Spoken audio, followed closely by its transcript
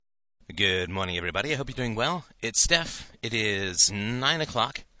Good morning, everybody. I hope you're doing well. It's Steph. It is 9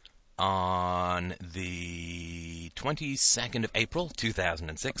 o'clock on the 22nd of April,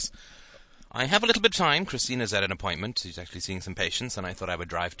 2006. I have a little bit of time. Christina's at an appointment. She's actually seeing some patients, and I thought I would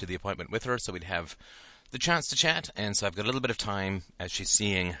drive to the appointment with her so we'd have the chance to chat. And so I've got a little bit of time as she's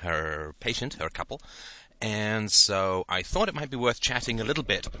seeing her patient, her couple. And so I thought it might be worth chatting a little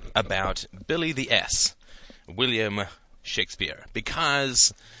bit about Billy the S., William Shakespeare,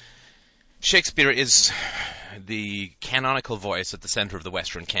 because Shakespeare is the canonical voice at the center of the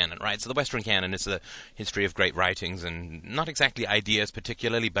Western canon, right? So the Western canon is the history of great writings and not exactly ideas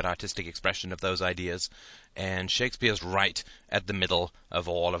particularly, but artistic expression of those ideas. And Shakespeare's right at the middle of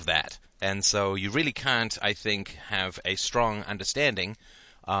all of that. And so you really can't, I think, have a strong understanding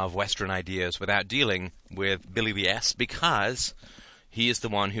of Western ideas without dealing with Billy the S., because he is the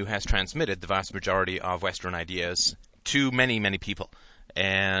one who has transmitted the vast majority of Western ideas to many, many people.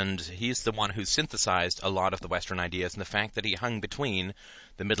 And he's the one who synthesized a lot of the Western ideas, and the fact that he hung between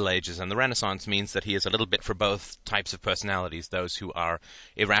the Middle Ages and the Renaissance means that he is a little bit for both types of personalities, those who are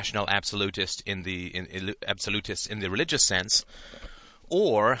irrational absolutists in the religious sense,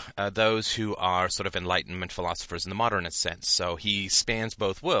 or those who are sort of Enlightenment philosophers in the modernist sense. So he spans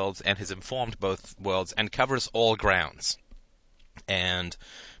both worlds and has informed both worlds and covers all grounds. And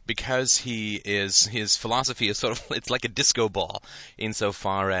because his philosophy is sort of, it's like a disco ball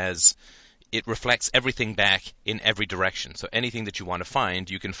insofar as it reflects everything back in every direction. So anything that you want to find,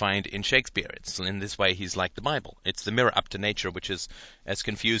 you can find in Shakespeare. It's in this way he's like the Bible. It's the mirror up to nature, which is as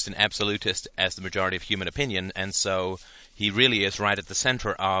confused and absolutist as the majority of human opinion. And so he really is right at the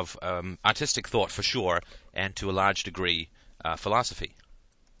center of artistic thought for sure, and to a large degree philosophy.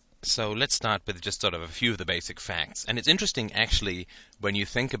 So let's start with just sort of a few of the basic facts. And it's interesting, actually, when you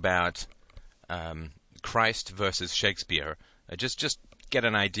think about Christ versus Shakespeare, just get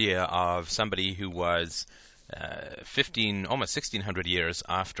an idea of somebody who was almost 1,600 years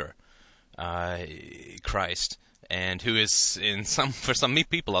after Christ, and who is, for some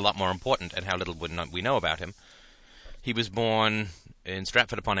people, a lot more important, and how little we know about him. He was born in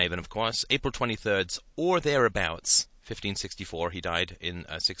Stratford-upon-Avon, of course, April 23rd, or thereabouts, 1564. He died in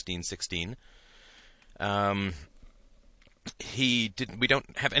 1616. We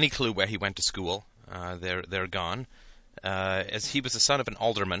don't have any clue where he went to school. They're gone. As he was the son of an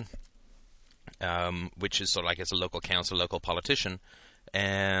alderman, which is sort of like as a local council, local politician,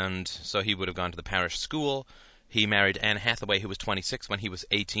 and so he would have gone to the parish school. He married Anne Hathaway, who was 26 when he was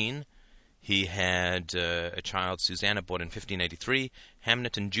 18. He had a child, Susanna, born in 1583,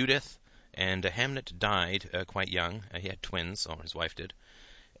 Hamnet and Judith. And Hamnet died quite young. He had twins, or his wife did.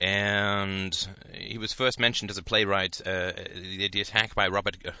 And he was first mentioned as a playwright, the attack by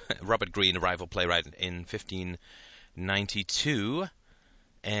Robert Greene, a rival playwright, in 1592.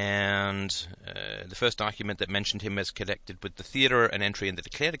 And the first document that mentioned him as connected with the theatre, an entry in the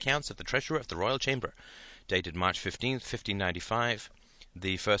declared accounts of the Treasurer of the Royal Chamber, dated March 15th, 1595.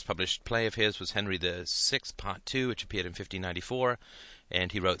 The first published play of his was Henry VI, Part 2, which appeared in 1594.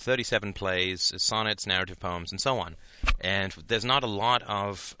 And he wrote 37 plays, sonnets, narrative poems, and so on. And there's not a lot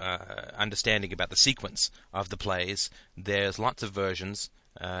of understanding about the sequence of the plays. There's lots of versions,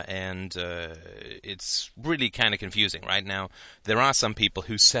 and it's really kind of confusing. Right now, there are some people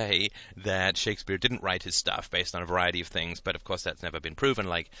who say that Shakespeare didn't write his stuff based on a variety of things, but of course that's never been proven.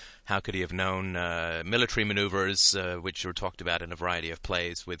 Like, how could he have known military maneuvers, which were talked about in a variety of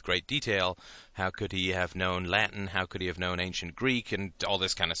plays with great detail? How could he have known Latin? How could he have known ancient Greek and all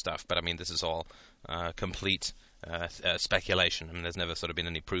this kind of stuff? But I mean, this is all complete speculation. I mean, there's never sort of been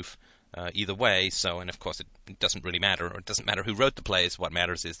any proof either way. So, and of course, it doesn't really matter, or it doesn't matter who wrote the plays. What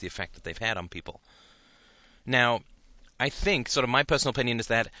matters is the effect that they've had on people. Now, I think, sort of my personal opinion is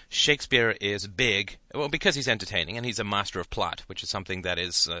that Shakespeare is big, well, because he's entertaining, and he's a master of plot, which is something that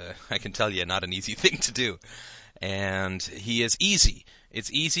is, I can tell you, not an easy thing to do. And he is easy.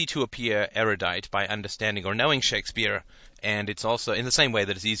 It's easy to appear erudite by understanding or knowing Shakespeare, and it's also in the same way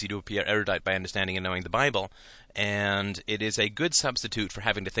that it's easy to appear erudite by understanding and knowing the Bible. And it is a good substitute for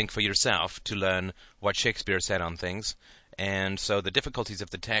having to think for yourself to learn what Shakespeare said on things. And so the difficulties of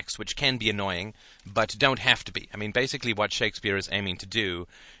the text, which can be annoying, but don't have to be. I mean, basically what Shakespeare is aiming to do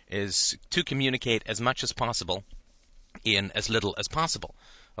is to communicate as much as possible in as little as possible,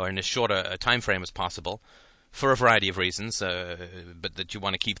 or in as short a time frame as possible, for a variety of reasons, but that you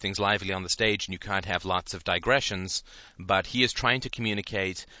want to keep things lively on the stage and you can't have lots of digressions. But he is trying to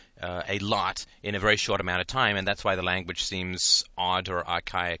communicate a lot in a very short amount of time, and that's why the language seems odd or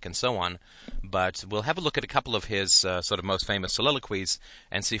archaic and so on. But we'll have a look at a couple of his sort of most famous soliloquies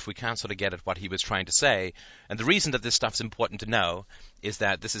and see if we can't sort of get at what he was trying to say. And the reason that this stuff's important to know is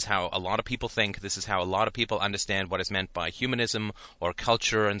that this is how a lot of people think, this is how a lot of people understand what is meant by humanism or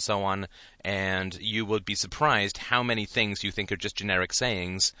culture and so on, and you will be surprised how many things you think are just generic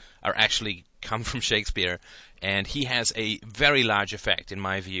sayings are actually come from Shakespeare, and he has a very large effect, in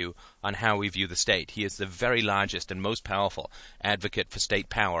my view, on how we view the state. He is the very largest and most powerful advocate for state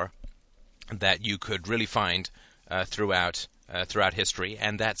power that you could really find throughout history,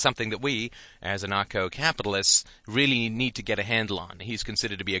 and that's something that we, as anarcho-capitalists, really need to get a handle on. He's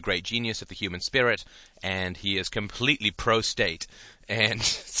considered to be a great genius of the human spirit, and he is completely pro-state, and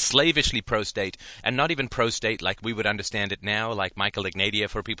slavishly pro-state, and not even pro-state like we would understand it now, like Michael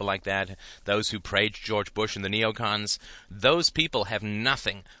Ignatieff or people like that, those who praised George Bush and the neocons. Those people have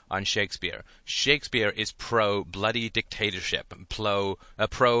nothing on Shakespeare. Shakespeare is pro-bloody dictatorship,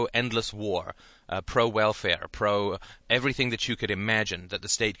 pro-endless war, pro-welfare, pro-everything that you could imagine that the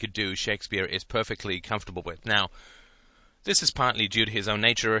state could do. Shakespeare is perfectly comfortable with. Now, this is partly due to his own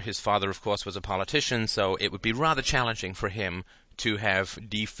nature. His father, of course, was a politician, so it would be rather challenging for him to have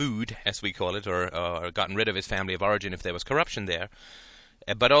defooed, as we call it, or gotten rid of his family of origin if there was corruption there.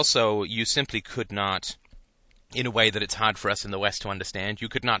 But also, you simply could not, in a way that it's hard for us in the West to understand, you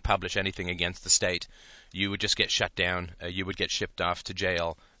could not publish anything against the state. You would just get shut down, you would get shipped off to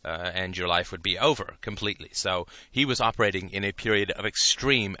jail, and your life would be over completely. So he was operating in a period of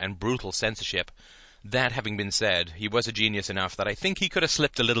extreme and brutal censorship. That having been said, he was a genius enough that I think he could have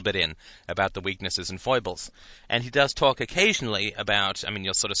slipped a little bit in about the weaknesses and foibles. And he does talk occasionally about,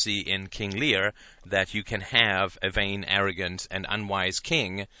 you'll sort of see in King Lear that you can have a vain, arrogant, and unwise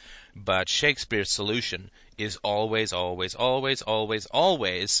king, but Shakespeare's solution is always, always, always, always,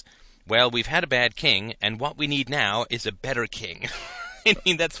 always, well, we've had a bad king, and what we need now is a better king.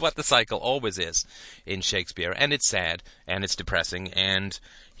 That's what the cycle always is in Shakespeare, and it's sad, and it's depressing, and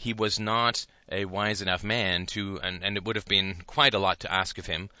he was not a wise enough man to, and it would have been quite a lot to ask of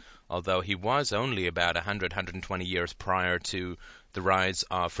him, although he was only about 120 years prior to the rise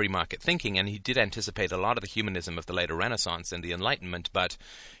of free market thinking, and he did anticipate a lot of the humanism of the later Renaissance and the Enlightenment, but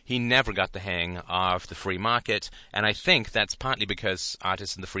he never got the hang of the free market, and I think that's partly because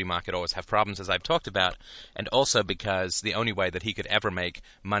artists in the free market always have problems, as I've talked about, and also because the only way that he could ever make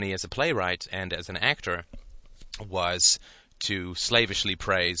money as a playwright and as an actor was to slavishly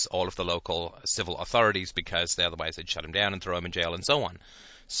praise all of the local civil authorities, because otherwise they'd shut him down and throw him in jail and so on.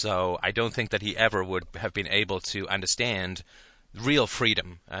 So I don't think that he ever would have been able to understand real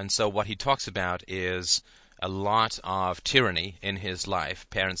freedom. And so what he talks about is a lot of tyranny in his life.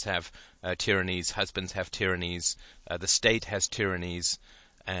 Parents have tyrannies, husbands have tyrannies, the state has tyrannies,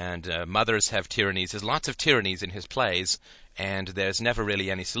 and mothers have tyrannies. There's lots of tyrannies in his plays, and there's never really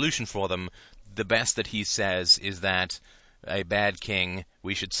any solution for them. The best that he says is that a bad king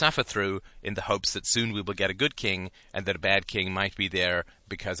we should suffer through in the hopes that soon we will get a good king, and that a bad king might be there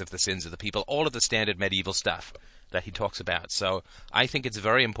because of the sins of the people. All of the standard medieval stuff that he talks about. So I think it's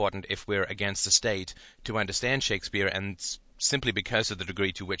very important, if we're against the state, to understand Shakespeare, and simply because of the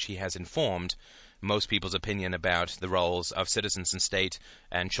degree to which he has informed most people's opinion about the roles of citizens and state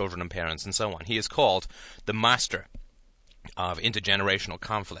and children and parents and so on. He is called the master of intergenerational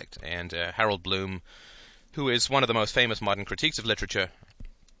conflict, and Harold Bloom, who is one of the most famous modern critics of literature,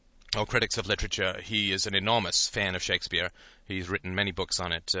 or critics of literature, he is an enormous fan of Shakespeare. He's written many books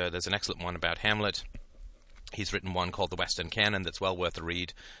on it. There's an excellent one about Hamlet. He's written one called The Western Canon that's well worth a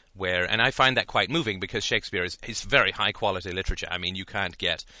read, and I find that quite moving, because Shakespeare is very high-quality literature. You can't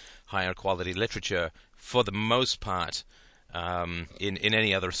get higher-quality literature, for the most part, in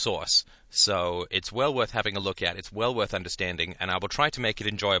any other source. So it's well worth having a look at, it's well worth understanding, and I will try to make it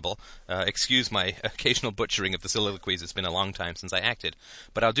enjoyable. Excuse my occasional butchering of the soliloquies, it's been a long time since I acted,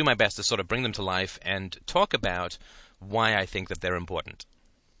 but I'll do my best to sort of bring them to life and talk about why I think that they're important.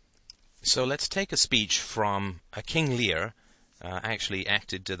 So let's take a speech from King Lear. I actually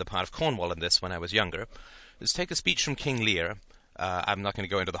acted the part of Cornwall in this when I was younger. Let's take a speech from King Lear. I'm not going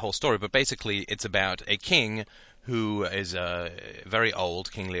to go into the whole story, but basically it's about a king who is very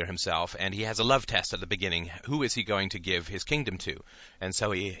old, King Lear himself, and he has a love test at the beginning. Who is he going to give his kingdom to? And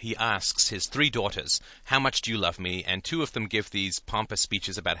so he asks his 3 daughters, how much do you love me? And 2 of them give these pompous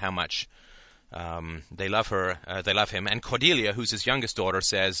speeches about how much they love him, and Cordelia, who's his youngest daughter,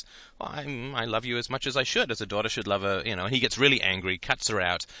 says, well, I love you as much as I should, as a daughter should love and he gets really angry, cuts her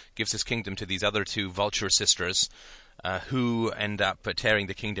out, gives his kingdom to these other 2 vulture sisters, who end up tearing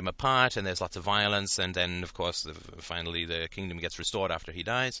the kingdom apart, and there's lots of violence, and then, of course, finally the kingdom gets restored after he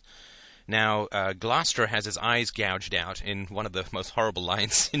dies. Now, Gloucester has his eyes gouged out in one of the most horrible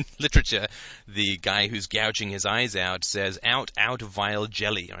lines in literature. The guy who's gouging his eyes out says, "Out, out, vile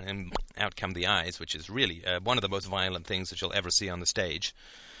jelly," and out come the eyes, which is really one of the most violent things that you'll ever see on the stage.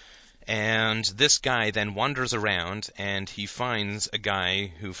 And this guy then wanders around, and he finds a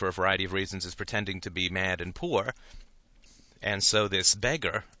guy who, for a variety of reasons, is pretending to be mad and poor. And so this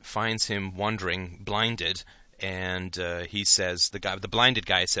beggar finds him wandering, blinded, and he says, the blinded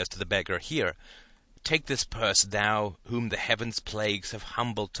guy says to the beggar, "Here, take this purse, thou whom the heaven's plagues have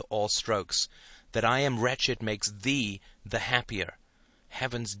humbled to all strokes. That I am wretched makes thee the happier.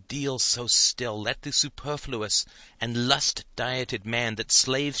 Heavens, deal so still. Let the superfluous and lust-dieted man that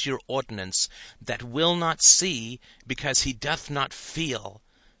slaves your ordinance, that will not see because he doth not feel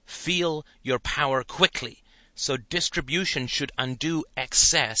your power quickly. So distribution should undo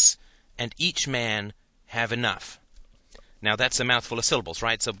excess, and each man have enough." Now that's a mouthful of syllables,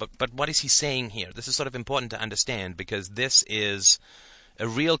 right? So, but what is he saying here? This is sort of important to understand, because this is a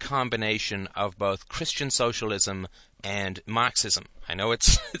real combination of both Christian socialism and Marxism. I know it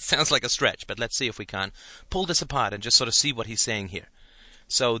sounds like a stretch, but let's see if we can't pull this apart and just sort of see what he's saying here.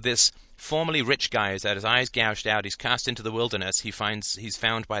 So this formerly rich guy has had his eyes gouged out. He's cast into the wilderness. He's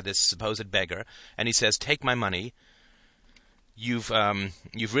found by this supposed beggar, and he says, "Take my money. You've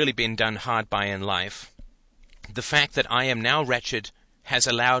really been done hard by in life. The fact that I am now wretched has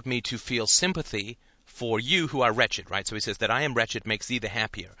allowed me to feel sympathy for you who are wretched," right? So he says that I am wretched makes thee the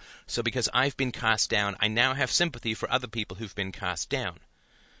happier. So because I've been cast down, I now have sympathy for other people who've been cast down.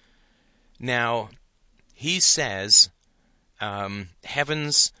 Now, he says,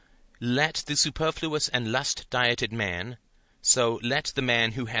 heavens, let the superfluous and lust-dieted man, so let the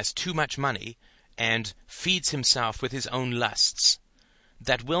man who has too much money and feeds himself with his own lusts,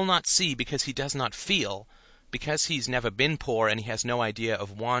 that will not see because he does not feel, because he's never been poor and he has no idea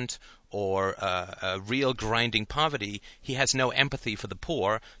of want or real grinding poverty, he has no empathy for the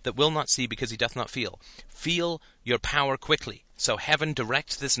poor, that will not see because he doth not feel. Feel your power quickly. So heaven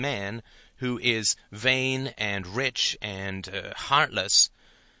directs this man who is vain and rich and heartless,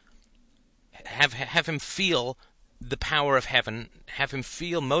 have him feel the power of heaven, have him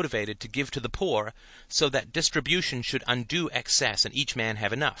feel motivated to give to the poor, so that distribution should undo excess and each man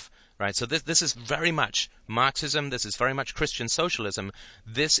have enough. Right, so this is very much Marxism, this is very much Christian socialism,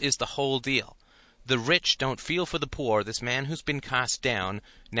 this is the whole deal. The rich don't feel for the poor. This man who's been cast down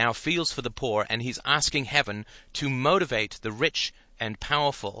now feels for the poor, and he's asking heaven to motivate the rich and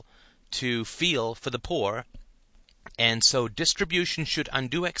powerful to feel for the poor, and so distribution should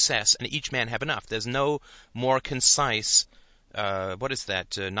undo excess and each man have enough. There's no more concise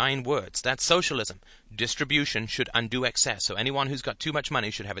 9 words. That's socialism. Distribution should undo excess. So anyone who's got too much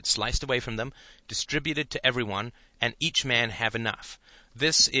money should have it sliced away from them, distributed to everyone, and each man have enough.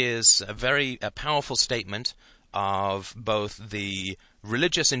 This is a very powerful statement of both the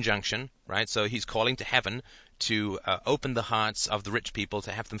religious injunction, right? So he's calling to heaven to open the hearts of the rich people,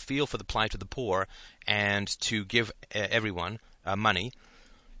 to have them feel for the plight of the poor, and to give everyone money.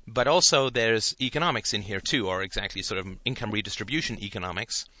 But also there's economics in here too, or exactly sort of income redistribution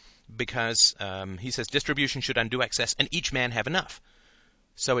economics, because he says distribution should undo excess and each man have enough.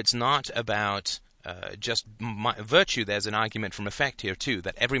 So it's not about just virtue. There's an argument from effect here too,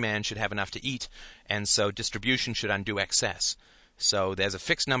 that every man should have enough to eat, and so distribution should undo excess. So there's a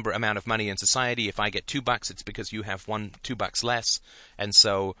fixed amount of money in society. If I get $2, it's because you have $2 less. And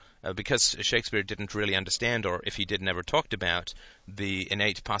so because Shakespeare didn't really understand, or if he did, never talked about the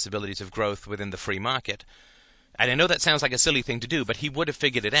innate possibilities of growth within the free market. And I know that sounds like a silly thing to do, but he would have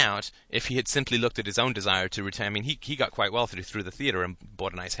figured it out if he had simply looked at his own desire to retain. I mean, he got quite wealthy through the theater and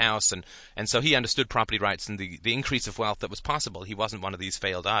bought a nice house, and so he understood property rights and the increase of wealth that was possible. He wasn't one of these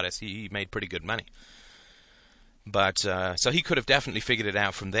failed artists. He made pretty good money. But so he could have definitely figured it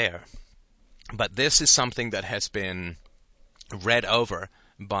out from there. But this is something that has been read over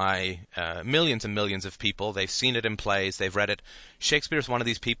by millions and millions of people. They've seen it in plays, they've read it. Shakespeare's one of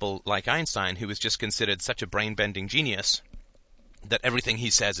these people, like Einstein, who was just considered such a brain-bending genius that everything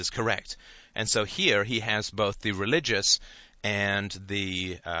he says is correct. And so here he has both the religious and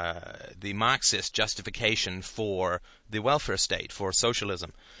the Marxist justification for the welfare state, for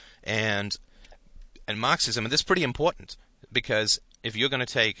socialism. And Marxism, and this is pretty important, because if you're going to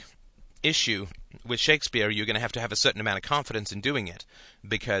take issue with Shakespeare, you're going to have a certain amount of confidence in doing it,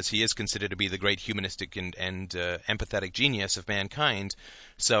 because he is considered to be the great humanistic and empathetic genius of mankind.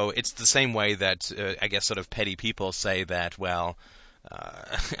 So it's the same way that I guess sort of petty people say that, well,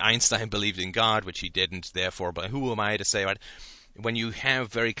 Einstein believed in God, which he didn't, therefore, but who am I to say, right? When you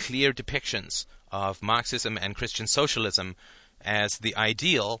have very clear depictions of Marxism and Christian socialism as the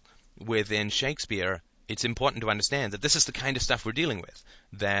ideal within Shakespeare, it's important to understand that this is the kind of stuff we're dealing with,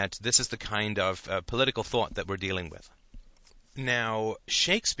 that this is the kind of political thought that we're dealing with. Now,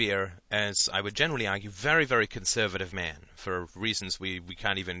 Shakespeare, as I would generally argue, very, very conservative man, for reasons we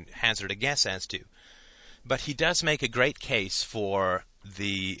can't even hazard a guess as to. But he does make a great case for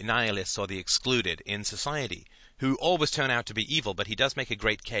the nihilists or the excluded in society, who always turn out to be evil, but he does make a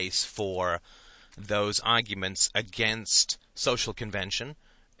great case for those arguments against social convention,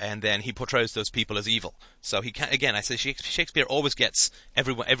 and then he portrays those people as evil. So he can, again, I say Shakespeare always gets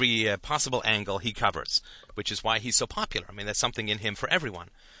every possible angle he covers, which is why he's so popular. I mean, there's something in him for everyone.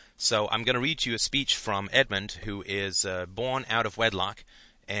 So I'm going to read you a speech from Edmund, who is born out of wedlock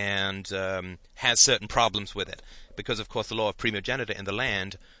and has certain problems with it. Because, of course, the law of primogeniture in the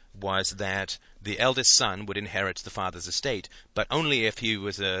land was that the eldest son would inherit the father's estate, but only if he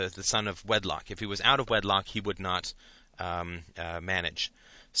was the son of wedlock. If he was out of wedlock, he would not manage.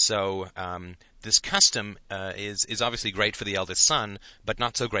 So this custom is obviously great for the eldest son, but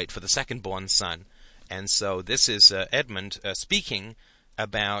not so great for the second-born son. And so this is Edmund speaking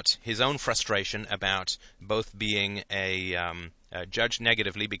about his own frustration about both being judged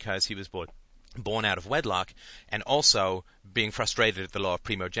negatively because he was born out of wedlock, and also being frustrated at the law of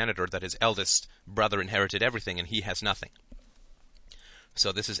primogeniture, that his eldest brother inherited everything and he has nothing.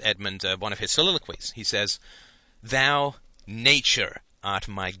 So this is Edmund, one of his soliloquies. He says, "Thou, nature, art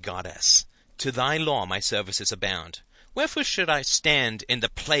my goddess. To thy law my services abound. Wherefore should I stand in the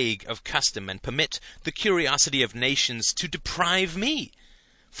plague of custom, and permit the curiosity of nations to deprive me?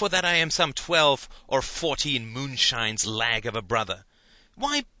 For that I am some 12 or 14 moonshines lag of a brother.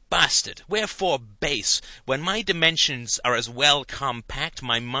 Why bastard? Wherefore base? When my dimensions are as well compact,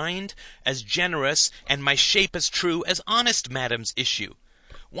 my mind as generous, and my shape as true as honest madam's issue.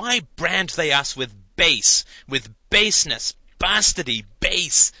 Why brand they us with base, with baseness, bastardy,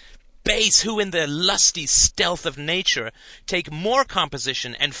 base, who in the lusty stealth of nature take more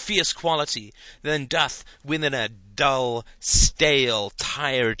composition and fierce quality than doth within a dull, stale,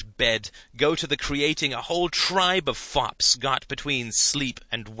 tired bed go to the creating a whole tribe of fops got between sleep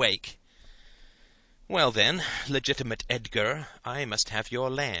and wake. Well then, legitimate Edgar, I must have your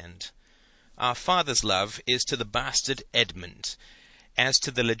land. Our father's love is to the bastard Edmund. As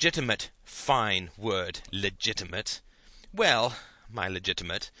to the legitimate, fine word, legitimate, well, my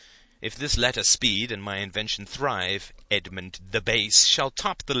legitimate, if this letter speed and my invention thrive, Edmund the base shall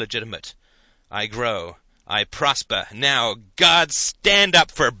top the legitimate. I grow, I prosper. Now, God, stand up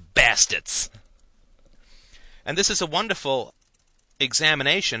for bastards!" And this is a wonderful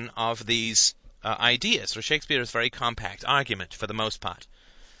examination of these ideas. So Shakespeare's very compact argument for the most part.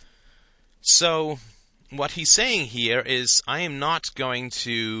 So what he's saying here is, I am not going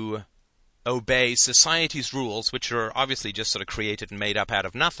to obey society's rules, which are obviously just sort of created and made up out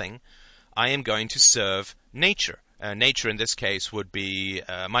of nothing. I am going to serve nature. Nature in this case would be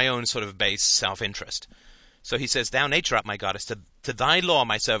my own sort of base self-interest. So he says, "Thou nature art my goddess, to thy law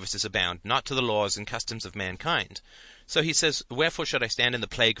my services abound, not to the laws and customs of mankind." So he says, "Wherefore should I stand in the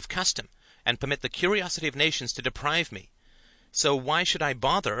plague of custom, and permit the curiosity of nations to deprive me?" So why should I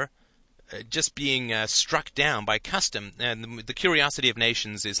bother just being struck down by custom? And the curiosity of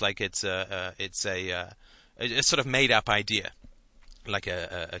nations is like it's a sort of made-up idea. Like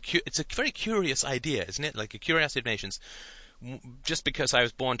it's a very curious idea, isn't it? Like a curiosity of nations. Just because I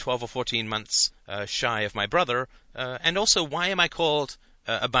was born 12 or 14 months shy of my brother, and also, why am I called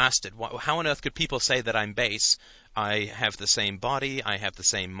a bastard? How on earth could people say that I'm base? I have the same body, I have the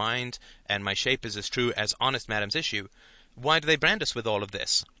same mind, and my shape is as true as honest madam's issue. Why do they brand us with all of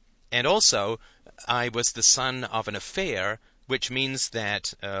this? And also, I was the son of an affair, which means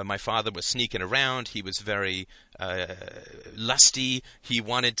that my father was sneaking around. He was very lusty. He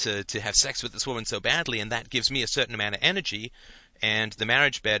wanted to have sex with this woman so badly, and that gives me a certain amount of energy. And the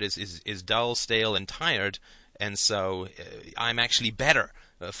marriage bed is dull, stale, and tired, and so I'm actually better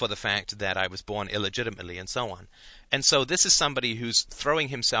for the fact that I was born illegitimately, and so on. And so this is somebody who's throwing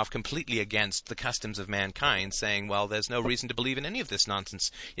himself completely against the customs of mankind, saying, well, there's no reason to believe in any of this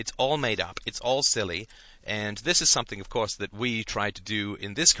nonsense. It's all made up. It's all silly. And this is something, of course, that we try to do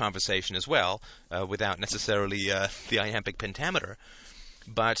in this conversation as well, without necessarily the iambic pentameter.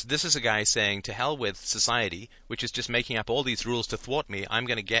 But this is a guy saying, to hell with society, which is just making up all these rules to thwart me. I'm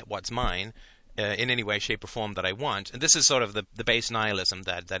going to get what's mine in any way, shape, or form that I want. And this is sort of the base nihilism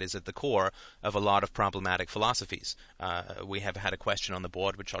that is at the core of a lot of problematic philosophies. We have had a question on the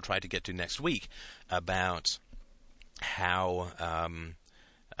board, which I'll try to get to next week, about how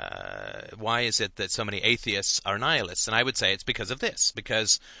why is it that so many atheists are nihilists? And I would say it's because of this,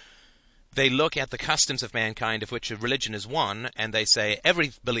 because they look at the customs of mankind, of which a religion is one, and they say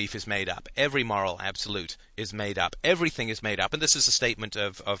every belief is made up, every moral absolute is made up, everything is made up. And this is a statement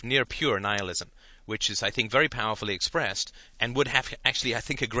of near pure nihilism, which is, I think, very powerfully expressed, and would have actually, I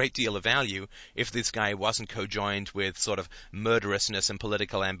think, a great deal of value if this guy wasn't co-joined with sort of murderousness and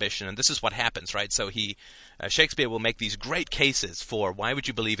political ambition. And this is what happens, right? So Shakespeare will make these great cases for why would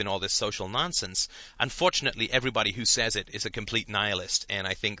you believe in all this social nonsense. Unfortunately, everybody who says it is a complete nihilist, and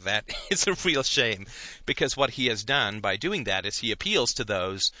I think that is a real shame, because what he has done by doing that is he appeals to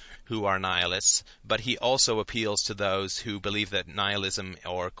those who are nihilists, but he also appeals to those who believe that nihilism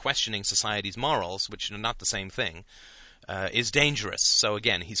or questioning society's morals, which are not the same thing, is dangerous. So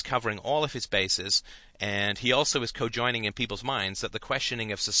again, he's covering all of his bases, and he also is co-joining in people's minds that the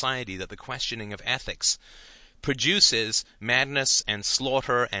questioning of society, that the questioning of ethics, produces madness and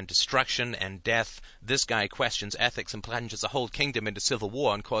slaughter and destruction and death. This guy questions ethics and plunges a whole kingdom into civil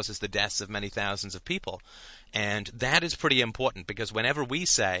war and causes the deaths of many thousands of people. And that is pretty important, because whenever we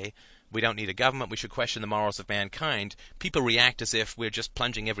say we don't need a government, we should question the morals of mankind, people react as if we're just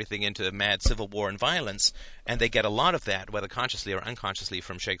plunging everything into mad civil war and violence, and they get a lot of that, whether consciously or unconsciously,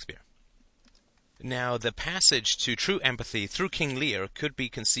 from Shakespeare. Now, the passage to true empathy through King Lear could be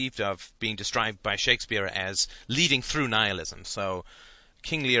conceived of being described by Shakespeare as leading through nihilism. So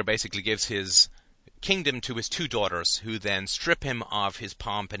King Lear basically gives his kingdom to his two daughters, who then strip him of his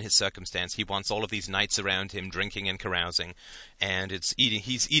pomp and his circumstance. He wants all of these knights around him drinking and carousing, and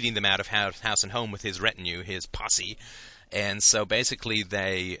he's eating them out of house and home with his retinue, his posse. And so basically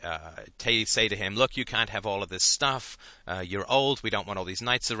they say to him, look, you can't have all of this stuff. You're old. We don't want all these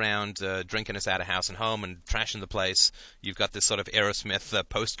knights around drinking us out of house and home and trashing the place. You've got this sort of Aerosmith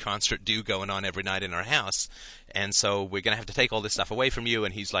post-concert do going on every night in our house. And so we're going to have to take all this stuff away from you.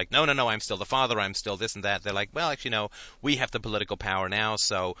 And he's like, no, I'm still the father. I'm still this and that. They're like, well, actually, no, we have the political power now.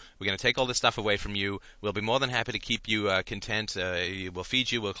 So we're going to take all this stuff away from you. We'll be more than happy to keep you content. We'll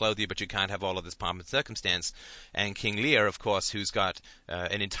feed you, we'll clothe you, but you can't have all of this pomp and circumstance. And King Lear, of course, who's got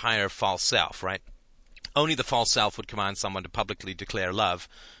an entire false self, right? Only the false self would command someone to publicly declare love,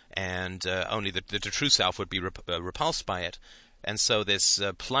 and only the true self would be repulsed by it. And so this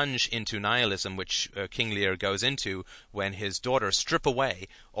plunge into nihilism, which King Lear goes into when his daughters strip away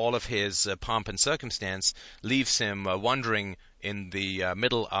all of his pomp and circumstance, leaves him wandering in the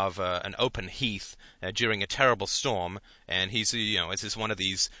middle of an open heath during a terrible storm. And he's, this is one of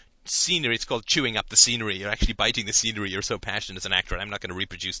these scenery. It's called chewing up the scenery. You're actually biting the scenery. You're so passionate as an actor. I'm not going to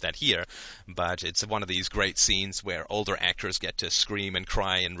reproduce that here, but it's one of these great scenes where older actors get to scream and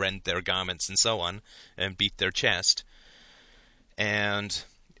cry and rend their garments and so on and beat their chest. And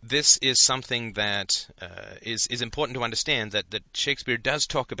this is something that is important to understand, that Shakespeare does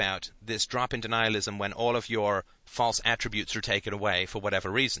talk about this drop into nihilism when all of your false attributes are taken away for whatever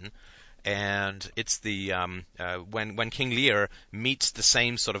reason. And it's the when King Lear meets the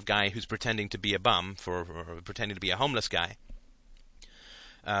same sort of guy who's pretending to be a bum, or pretending to be a homeless guy.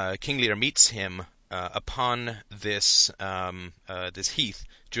 King Lear meets him upon this this heath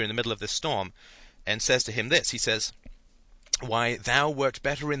during the middle of this storm, and says to him this. He says, "Why, thou wert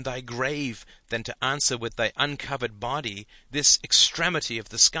better in thy grave than to answer with thy uncovered body this extremity of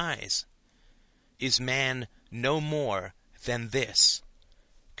the skies. Is man no more than this?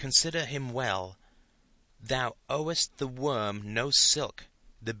 Consider him well. Thou owest the worm no silk,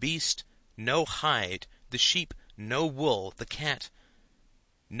 the beast no hide, the sheep no wool, the cat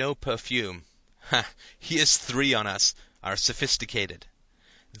no perfume." Ha! Here's three on us, are sophisticated.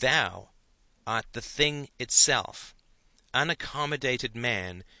 "Thou art the thing itself. Unaccommodated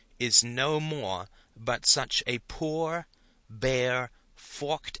man is no more but such a poor, bare,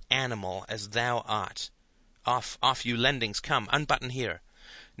 forked animal as thou art. Off, you lendings, come, unbutton here."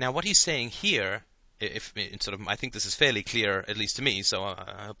 Now, what he's saying here, I think this is fairly clear, at least to me, so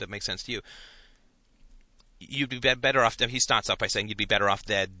I hope that makes sense to you. You'd be better off. He starts off by saying you'd be better off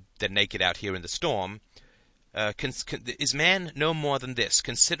dead than naked out here in the storm. Is man no more than this?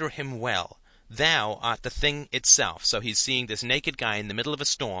 Consider him well. Thou art the thing itself. So he's seeing this naked guy in the middle of a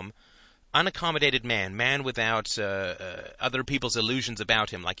storm, unaccommodated man without other people's illusions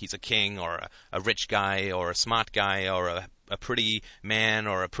about him, like he's a king or a rich guy or a smart guy or a pretty man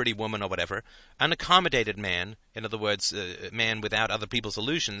or a pretty woman or whatever. Unaccommodated man, in other words, man without other people's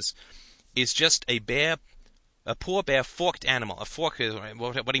illusions, is just a poor, bare, forked animal. A fork is,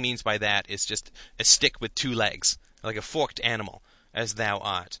 what he means by that is just a stick with two legs, like a forked animal, as thou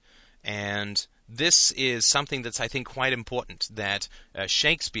art. And this is something that's, I think, quite important, that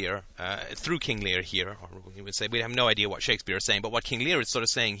Shakespeare, through King Lear here, or we would say we have no idea what Shakespeare is saying, but what King Lear is sort of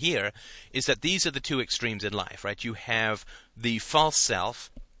saying here is that these are the two extremes in life, right? You have the false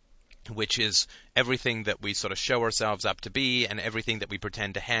self, which is everything that we sort of show ourselves up to be and everything that we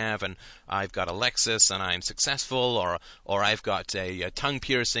pretend to have, and I've got a Lexus and I'm successful, or I've got a tongue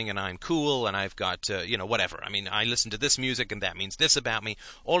piercing and I'm cool, and I've got, whatever. I mean, I listen to this music and that means this about me.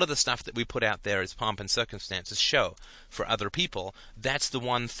 All of the stuff that we put out there as pomp and circumstances show for other people. That's the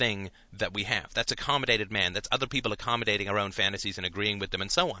one thing that we have. That's accommodated man. That's other people accommodating our own fantasies and agreeing with them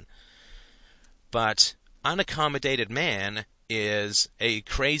and so on. But unaccommodated man is a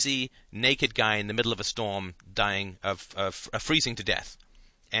crazy, naked guy in the middle of a storm dying of freezing to death.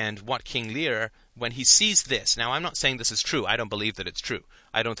 And what King Lear, when he sees this, now I'm not saying this is true, I don't believe that it's true,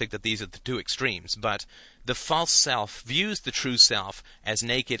 I don't think that these are the two extremes, but the false self views the true self as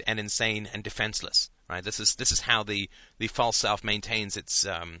naked and insane and defenseless. Right? This is how the false self maintains its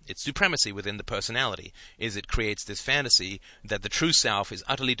supremacy within the personality. Is it creates this fantasy that the true self is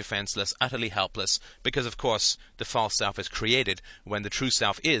utterly defenseless, utterly helpless, because of course the false self is created when the true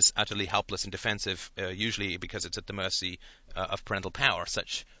self is utterly helpless and defensive, usually because it's at the mercy of parental power,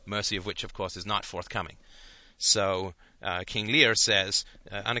 such mercy of which of course is not forthcoming. So King Lear says,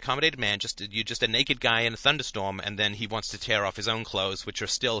 unaccommodated man, you're just a naked guy in a thunderstorm, and then he wants to tear off his own clothes, which are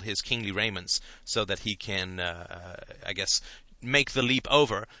still his kingly raiments, so that he can, make the leap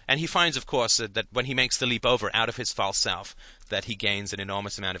over. And he finds, of course, that when he makes the leap over out of his false self, that he gains an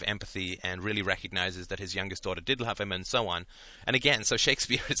enormous amount of empathy and really recognizes that his youngest daughter did love him and so on. And again, so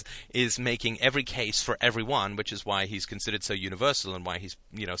Shakespeare is making every case for everyone, which is why he's considered so universal and why he's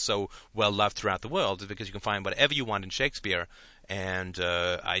so well loved throughout the world, because you can find whatever you want in Shakespeare. And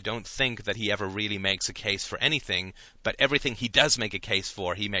I don't think that he ever really makes a case for anything, but everything he does make a case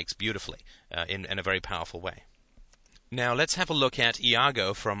for, he makes beautifully in a very powerful way. Now let's have a look at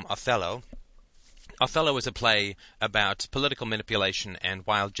Iago from Othello. Othello is a play about political manipulation and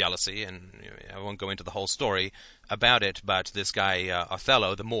wild jealousy, and I won't go into the whole story about it, but this guy,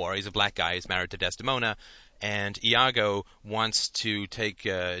 Othello, the Moor, he's a black guy, he's married to Desdemona, and Iago wants to take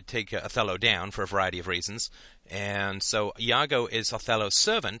Othello down for a variety of reasons, and so Iago is Othello's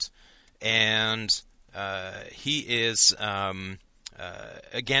servant, and he is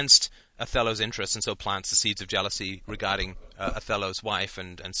against Othello's interests, and so plants the seeds of jealousy regarding Othello's wife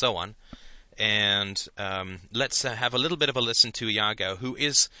and so on. And let's have a little bit of a listen to Iago, who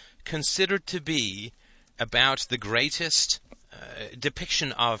is considered to be about the greatest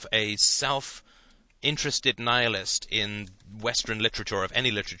depiction of a self-interested nihilist in Western literature, or of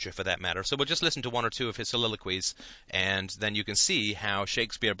any literature for that matter. So we'll just listen to one or two of his soliloquies, and then you can see how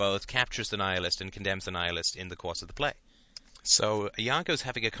Shakespeare both captures the nihilist and condemns the nihilist in the course of the play. So Iago's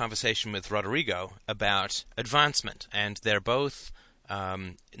having a conversation with Roderigo about advancement, and they're both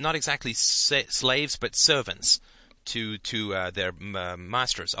not exactly slaves, but servants to their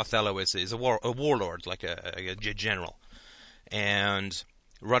masters. Othello is a warlord, like a general. And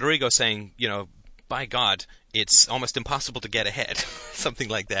Roderigo saying, by God, it's almost impossible to get ahead, something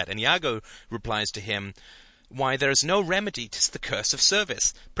like that. And Iago replies to him, why, there is no remedy, 'tis the curse of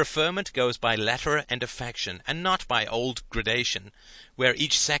service. Preferment goes by letter and affection, and not by old gradation, where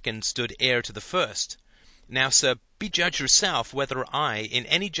each second stood heir to the first. Now, sir, be judge yourself whether I, in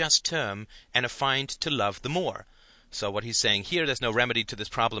any just term, am affined to love the more. So what he's saying here, there's no remedy to this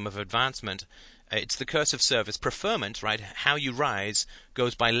problem of advancement. It's the curse of service. Preferment, right, how you rise,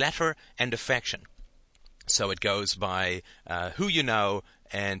 goes by letter and affection. So it goes by who you know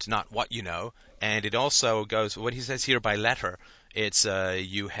and not what you know. And it also goes, what he says here, by letter. It's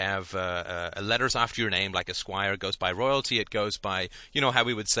you have letters after your name, like a squire goes by royalty. It goes by, how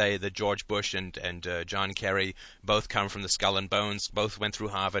we would say that George Bush and John Kerry both come from the Skull and Bones, both went through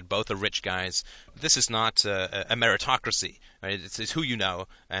Harvard, both are rich guys. This is not a meritocracy. Right? It's who you know.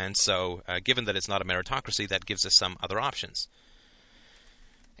 And so given that it's not a meritocracy, that gives us some other options.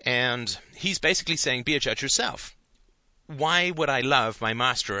 And he's basically saying, be a judge yourself. Why would I love my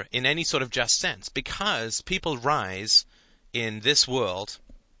master in any sort of just sense? Because people rise in this world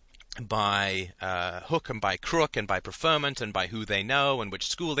by hook and by crook and by preferment and by who they know and which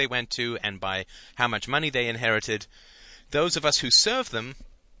school they went to and by how much money they inherited. Those of us who serve them,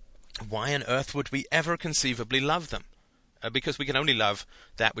 why on earth would we ever conceivably love them? Because we can only love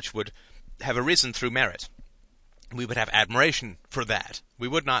that which would have arisen through merit. We would have admiration for that. We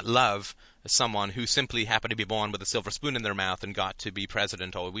would not love someone who simply happened to be born with a silver spoon in their mouth and got to be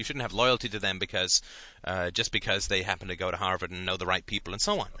president, or we shouldn't have loyalty to them because just because they happen to go to Harvard and know the right people and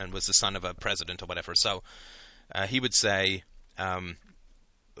so on, and was the son of a president or whatever. So he would say,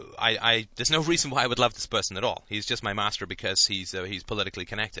 there's no reason why I would love this person at all. He's just my master because he's politically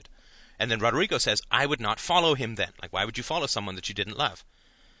connected. And then Rodrigo says, I would not follow him then. Like, why would you follow someone that you didn't love?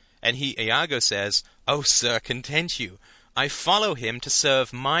 And Iago says, Oh, sir, content you. I follow him to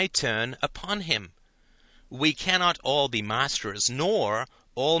serve my turn upon him. We cannot all be masters, nor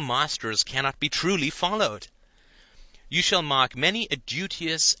all masters cannot be truly followed. You shall mark many a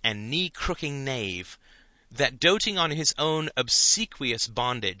duteous and knee-crooking knave, that doting on his own obsequious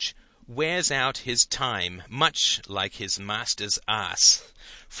bondage, wears out his time, much like his master's ass,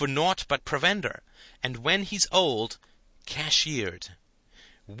 for naught but provender, and when he's old, cashiered.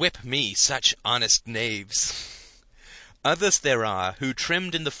 Whip me such honest knaves. Others there are, who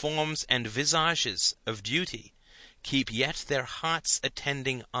trimmed in the forms and visages of duty, keep yet their hearts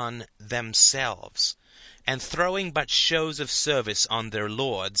attending on themselves, and throwing but shows of service on their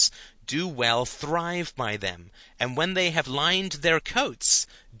lords, do well thrive by them, and when they have lined their coats,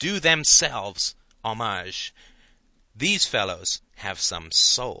 do themselves homage. These fellows have some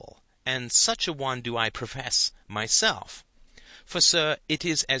soul, and such a one do I profess myself. For, sir, it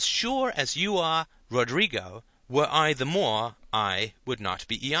is as sure as you are Rodrigo, were I the more, I would not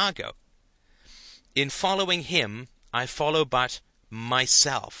be Iago. In following him, I follow but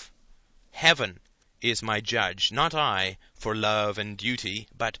myself. Heaven is my judge, not I, for love and duty,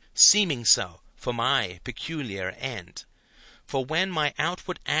 but seeming so, for my peculiar end. For when my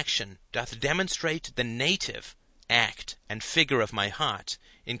outward action doth demonstrate the native act and figure of my heart,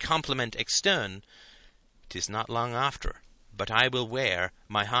 in complement extern, 'tis not long after, but I will wear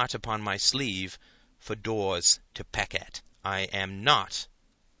my heart upon my sleeve, for doors to peck at. I am not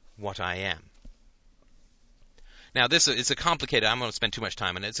what I am. Now, this is a complicated, I'm going to spend too much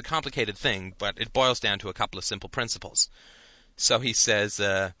time on it. It's a complicated thing, but it boils down to a couple of simple principles. So he says,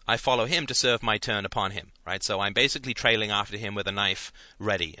 I follow him to serve my turn upon him, right? So I'm basically trailing after him with a knife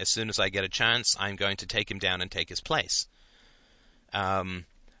ready. As soon as I get a chance, I'm going to take him down and take his place.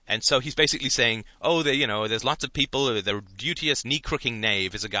 And so he's basically saying, there's lots of people. The duteous, knee-crooking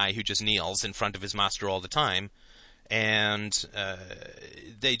knave is a guy who just kneels in front of his master all the time. And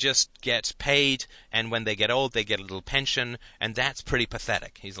they just get paid, and when they get old, they get a little pension, and that's pretty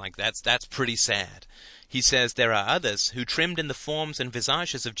pathetic. He's like, that's pretty sad. He says there are others who trimmed in the forms and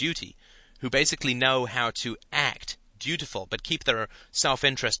visages of duty, who basically know how to act dutiful, but keep their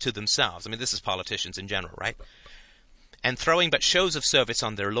self-interest to themselves. I mean, this is politicians in general, right? And throwing but shows of service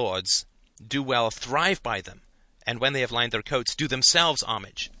on their lords, do well thrive by them, and when they have lined their coats, do themselves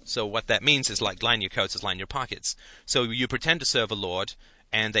homage. So what that means is, like, line your coats is line your pockets. So you pretend to serve a lord,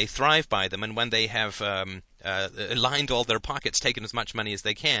 and they thrive by them, and when they have lined all their pockets, taken as much money as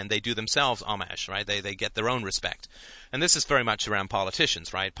they can, they do themselves homage, right? They get their own respect. And this is very much around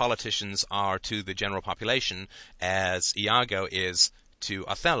politicians, right? Politicians are to the general population as Iago is to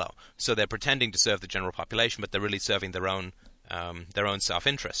Othello. So they're pretending to serve the general population, but they're really serving their own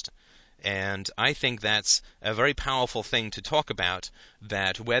self-interest. And I think that's a very powerful thing to talk about,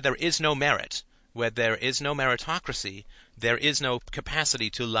 that where there is no merit, where there is no meritocracy, there is no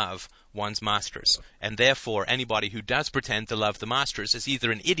capacity to love one's masters. And therefore, anybody who does pretend to love the masters is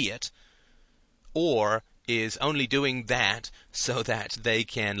either an idiot or is only doing that so that they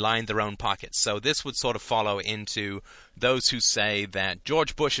can line their own pockets. So this would sort of follow into those who say that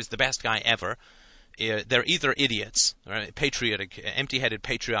George Bush is the best guy ever. They're either idiots, right, empty-headed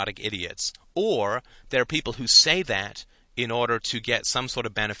patriotic idiots, or there are people who say that in order to get some sort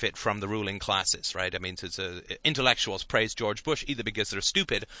of benefit from the ruling classes, right? I mean, intellectuals praise George Bush either because they're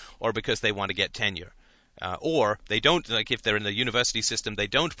stupid or because they want to get tenure. Or they don't, like if they're in the university system, they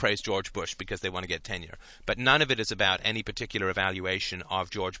don't praise George Bush because they want to get tenure. But none of it is about any particular evaluation of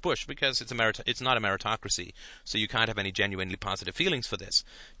George Bush because it's not a meritocracy, so you can't have any genuinely positive feelings for this.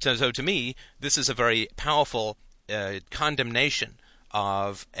 So to me, this is a very powerful condemnation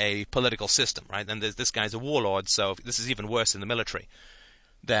of a political system, right? And this guy's a warlord, so this is even worse in the military.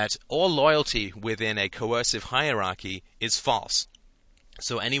 That all loyalty within a coercive hierarchy is false.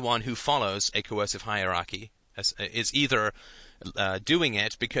 So anyone who follows a coercive hierarchy is either doing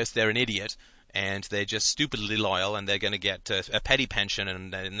it because they're an idiot and they're just stupidly loyal and they're going to get a petty pension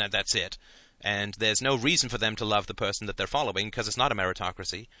and that's it. And there's no reason for them to love the person that they're following because it's not a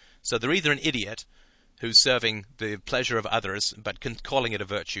meritocracy. So they're either an idiot who's serving the pleasure of others but calling it a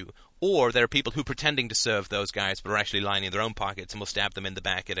virtue, or there are people who are pretending to serve those guys but are actually lining their own pockets and will stab them in the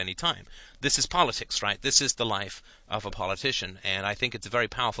back at any time. This is politics, right? This is the life of a politician, and I think it's a very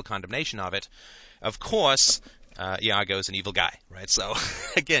powerful condemnation of it. Of course, Iago is an evil guy, right? So,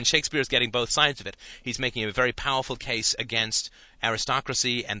 again, Shakespeare is getting both sides of it. He's making a very powerful case against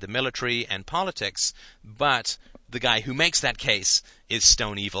aristocracy and the military and politics, but the guy who makes that case is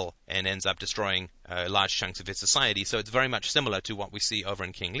stone evil and ends up destroying large chunks of his society. So it's very much similar to what we see over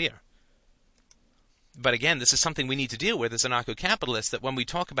in King Lear. But again, this is something we need to deal with as anarcho-capitalists, that when we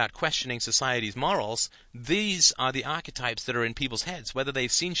talk about questioning society's morals, these are the archetypes that are in people's heads, whether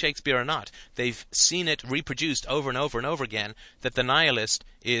they've seen Shakespeare or not. They've seen it reproduced over and over and over again, that the nihilist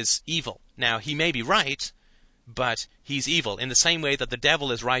is evil. Now, he may be right, but he's evil, in the same way that the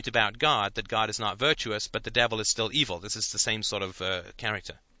devil is right about God, that God is not virtuous, but the devil is still evil. This is the same sort of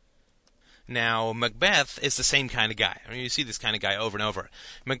character. Now, Macbeth is the same kind of guy. I mean, you see this kind of guy over and over.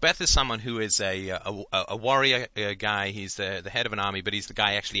 Macbeth is someone who is a warrior guy. He's the head of an army, but he's the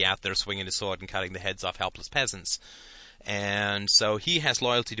guy actually out there swinging his sword and cutting the heads off helpless peasants. And so he has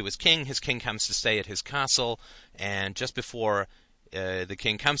loyalty to his king. His king comes to stay at his castle, and just before the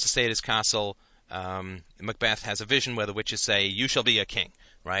king comes to stay at his castle, Macbeth has a vision where the witches say, "You shall be a king,"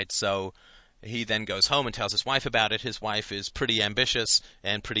 right? So he then goes home and tells his wife about it. His wife is pretty ambitious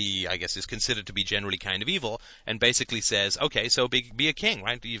and pretty, I guess, is considered to be generally kind of evil, and basically says, okay, so be a king,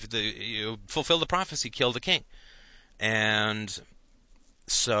 right? You fulfill the prophecy, kill the king. And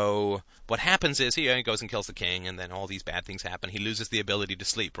so what happens is he goes and kills the king, and then all these bad things happen. He loses the ability to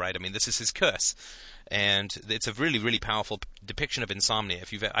sleep, right? I mean, this is his curse. And it's a really, really powerful depiction of insomnia.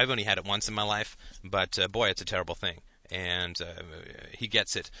 I've only had it once in my life, but boy, it's a terrible thing. And he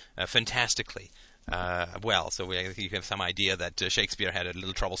gets it fantastically well. So you have some idea that Shakespeare had a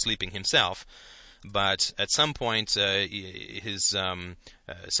little trouble sleeping himself. But at some point, so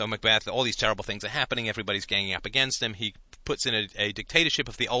Macbeth, all these terrible things are happening. Everybody's ganging up against him. He puts in a dictatorship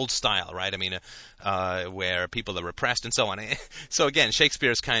of the old style, right? I mean, where people are repressed and so on. So again,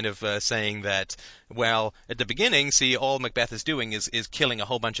 Shakespeare's kind of saying that, well, at the beginning, see, all Macbeth is doing is killing a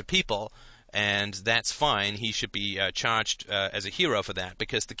whole bunch of people. And that's fine. He should be charged as a hero for that,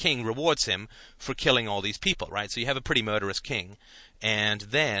 because the king rewards him for killing all these people, right? So you have a pretty murderous king. And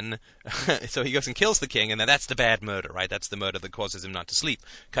then, so he goes and kills the king, and then that's the bad murder, right? That's the murder that causes him not to sleep.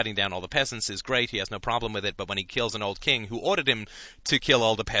 Cutting down all the peasants is great. He has no problem with it. But when he kills an old king who ordered him to kill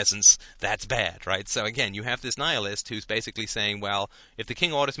all the peasants, that's bad, right? So again, you have this nihilist who's basically saying, well, if the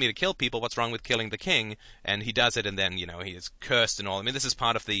king orders me to kill people, what's wrong with killing the king? And he does it, and then, he is cursed and all. I mean, this is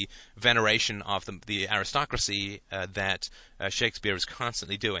part of the veneration of the aristocracy that Shakespeare is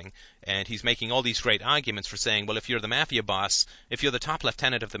constantly doing. And he's making all these great arguments for saying, well, if you're the mafia boss, if you're the top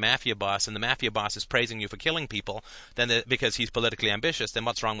lieutenant of the mafia boss, and the mafia boss is praising you for killing people, then because he's politically ambitious, then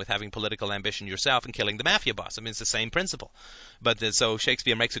what's wrong with having political ambition yourself and killing the mafia boss? I mean, it's the same principle. But so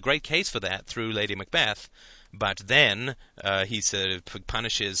Shakespeare makes a great case for that through Lady Macbeth. But then he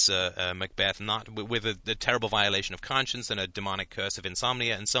punishes Macbeth not with a terrible violation of conscience and a demonic curse of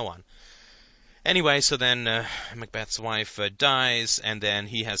insomnia and so on. Anyway, so then Macbeth's wife dies, and then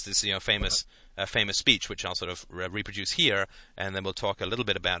he has this famous speech, which I'll sort of reproduce here, and then we'll talk a little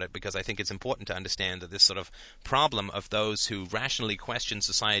bit about it, because I think it's important to understand that this sort of problem of those who rationally question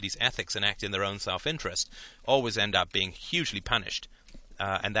society's ethics and act in their own self-interest always end up being hugely punished.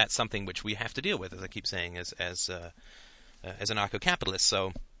 And that's something which we have to deal with, as I keep saying, as anarcho-capitalists.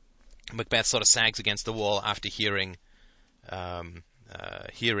 So Macbeth sort of sags against the wall after hearing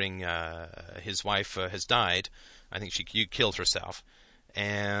his wife has died. I think she killed herself,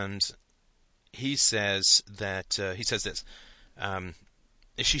 and he says this: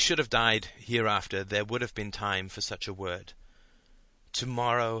 if she should have died hereafter, there would have been time for such a word.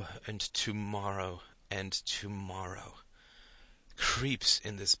 Tomorrow and tomorrow and tomorrow creeps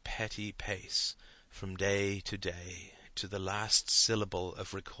in this petty pace from day to day to the last syllable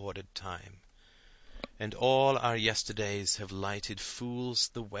of recorded time. And all our yesterdays have lighted fools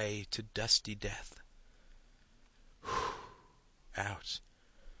the way to dusty death. Out,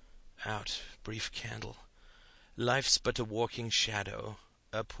 out, brief candle. Life's but a walking shadow,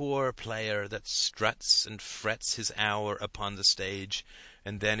 a poor player that struts and frets his hour upon the stage,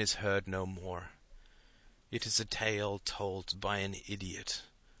 and then is heard no more. It is a tale told by an idiot,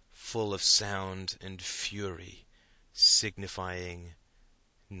 full of sound and fury, signifying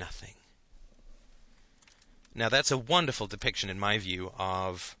nothing. Now that's a wonderful depiction, in my view,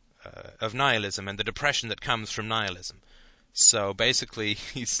 of nihilism and the depression that comes from nihilism. So basically,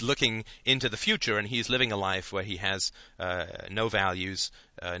 he's looking into the future, and he's living a life where he has no values,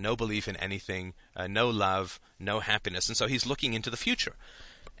 no belief in anything, no love, no happiness, and so he's looking into the future.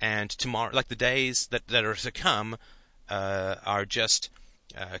 And tomorrow, like the days that are to come, are just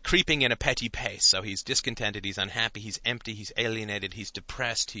creeping in a petty pace. So he's discontented, he's unhappy, he's empty, he's alienated, he's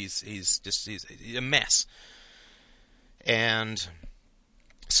depressed, he's a mess. And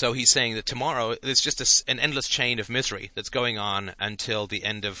So he's saying that tomorrow there's just an endless chain of misery that's going on until the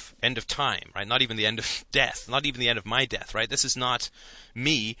end of time, right? Not even the end of death, not even the end of my death, right? This is not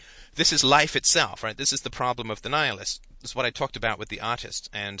me. This is life itself, right? This is the problem of the nihilist. This is what I talked about with the artist,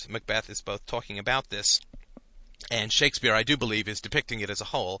 and Macbeth is both talking about this, and Shakespeare, I do believe, is depicting it as a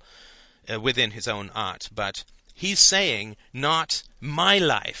whole within his own art. But he's saying not my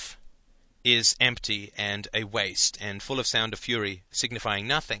life is empty and a waste and full of sound of fury, signifying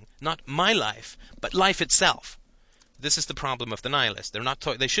nothing. Not my life, but life itself. This is the problem of the nihilist. They're not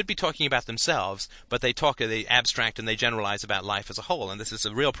they should be talking about themselves, but they abstract and they generalize about life as a whole. And this is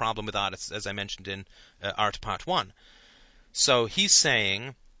a real problem with artists, as I mentioned in Art Part 1. So he's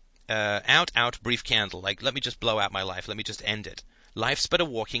saying, out, brief candle. Like, let me just blow out my life. Let me just end it. Life's but a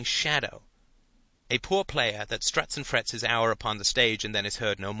walking shadow. A poor player that struts and frets his hour upon the stage and then is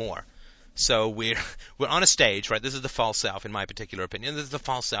heard no more. So we're on a stage, right? This is the false self, in my particular opinion. This is the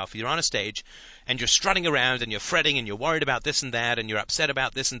false self. You're on a stage, and you're strutting around, and you're fretting, and you're worried about this and that, and you're upset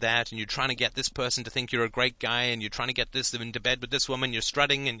about this and that, and you're trying to get this person to think you're a great guy, and you're trying to get this into bed with this woman. You're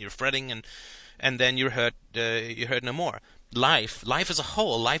strutting, and you're fretting, and then you're heard no more. Life as a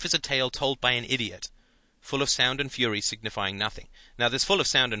whole, life is a tale told by an idiot, full of sound and fury, signifying nothing. Now, this full of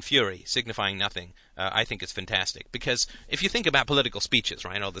sound and fury, signifying nothing, I think is fantastic. Because if you think about political speeches,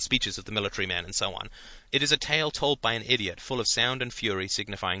 right, or the speeches of the military men and so on, it is a tale told by an idiot, full of sound and fury,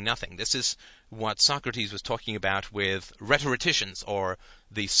 signifying nothing. This is what Socrates was talking about with rhetoricians, or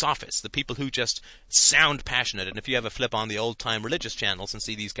the sophists, the people who just sound passionate. And if you ever flip on the old-time religious channels and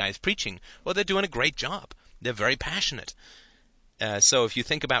see these guys preaching, well, they're doing a great job. They're very passionate. So if you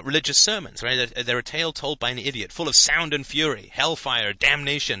think about religious sermons, right, they're a tale told by an idiot, full of sound and fury, hellfire,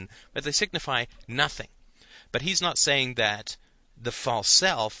 damnation, but they signify nothing. But he's not saying that the false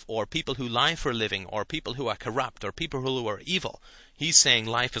self, or people who lie for a living, or people who are corrupt, or people who are evil. He's saying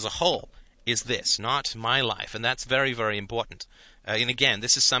life as a whole is this, not my life, and that's very, very important. And again,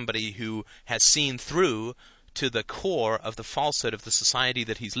 this is somebody who has seen through to the core of the falsehood of the society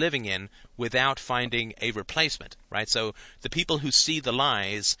that he's living in without finding a replacement, right? So the people who see the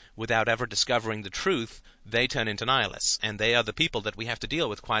lies without ever discovering the truth, they turn into nihilists, and they are the people that we have to deal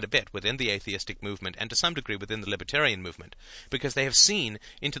with quite a bit within the atheistic movement and to some degree within the libertarian movement, because they have seen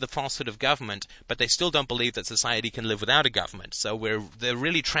into the falsehood of government, but they still don't believe that society can live without a government. So they're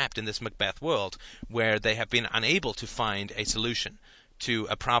really trapped in this Macbeth world where they have been unable to find a solution to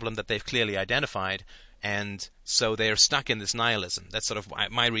a problem that they've clearly identified, and so they are stuck in this nihilism. That's sort of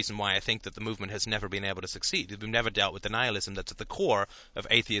my reason why I think that the movement has never been able to succeed. We've never dealt with the nihilism that's at the core of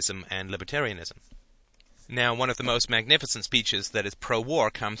atheism and libertarianism. Now, one of the most magnificent speeches that is pro-war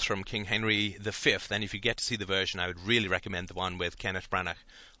comes from King Henry V, and if you get to see the version, I would really recommend the one with Kenneth Branagh,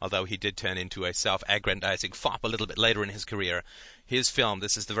 although he did turn into a self-aggrandizing fop a little bit later in his career. His film,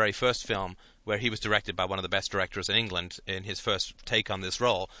 this is the very first film where he was directed by one of the best directors in England in his first take on this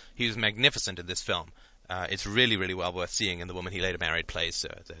role. He was magnificent in this film. It's really, really well worth seeing, and the woman he later married plays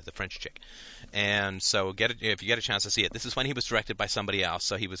the French chick. And so if you get a chance to see it. This is when he was directed by somebody else,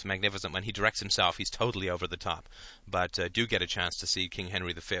 so he was magnificent. When he directs himself, he's totally over the top. But do get a chance to see King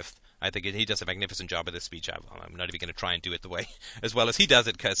Henry V. I think he does a magnificent job of this speech. I'm not even going to try and do it the way as well as he does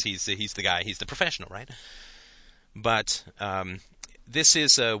it, because he's the guy, he's the professional, right? But this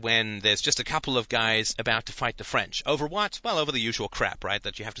is when there's just a couple of guys about to fight the French. Over what? Well, over the usual crap, right?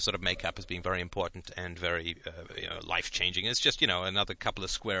 That you have to sort of make up as being very important and very life-changing. It's just, another couple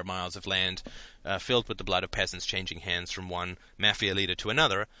of square miles of land filled with the blood of peasants changing hands from one mafia leader to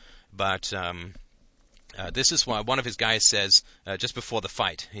another. But this is why one of his guys says, just before the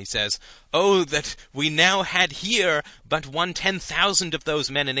fight, he says, "Oh, that we now had here but 1/10,000 of those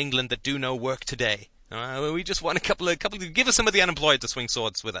men in England that do no work today. We just want a couple of give us some of the unemployed to swing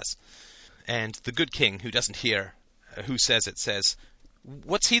swords with us." And the good king, who doesn't hear who says it, says,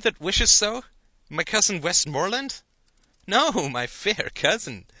 "What's he that wishes so? My cousin Westmoreland? No, my fair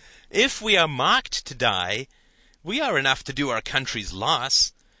cousin. If we are marked to die, we are enough to do our country's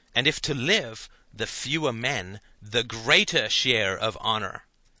loss, and if to live, the fewer men, the greater share of honour.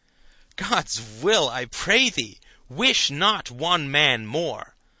 God's will, I pray thee, wish not one man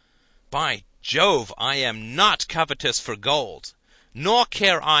more. By Jove, I am not covetous for gold, nor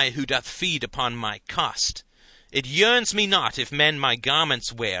care I who doth feed upon my cost. It yearns me not if men my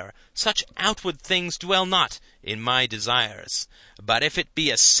garments wear, such outward things dwell not in my desires. But if it be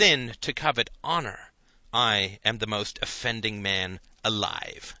a sin to covet honour, I am the most offending man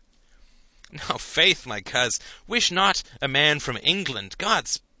alive. Now, faith, my coz, wish not a man from England.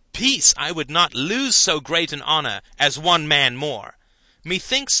 God's peace, I would not lose so great an honour as one man more.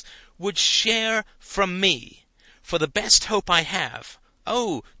 Methinks would share from me, for the best hope I have,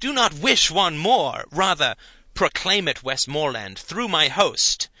 Oh, do not wish one more, rather proclaim it, Westmoreland, through my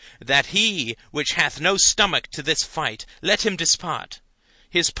host, that he which hath no stomach to this fight, let him depart.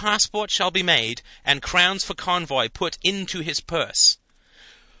 His passport shall be made, and crowns for convoy put into his purse.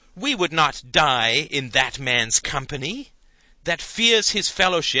 We would not die in that man's company, that fears his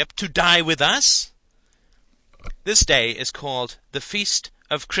fellowship to die with us. This day is called the Feast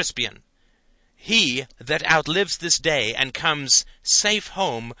of Crispian. He that outlives this day and comes safe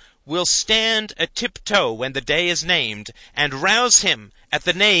home will stand a tiptoe when the day is named, and rouse him at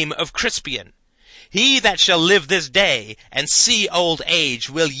the name of Crispian. He that shall live this day and see old age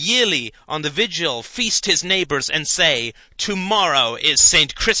will yearly on the vigil feast his neighbors and say, Tomorrow is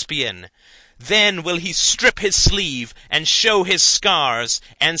Saint Crispian. Then will he strip his sleeve and show his scars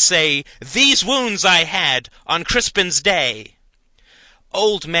and say, These wounds I had on Crispin's day.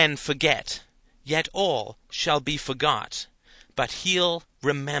 Old men forget, yet all shall be forgot, but he'll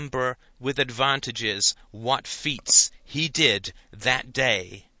remember with advantages what feats he did that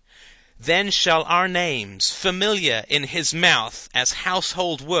day. Then shall our names, familiar in his mouth as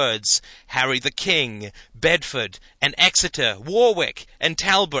household words, Harry the King, Bedford and Exeter, Warwick and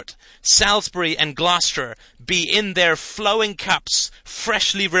Talbot, Salisbury and Gloucester, be in their flowing cups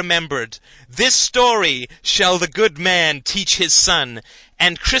freshly remembered. This story shall the good man teach his son,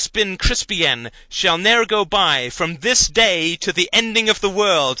 and Crispin Crispian shall ne'er go by from this day to the ending of the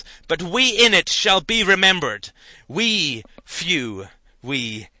world, but we in it shall be remembered. We few,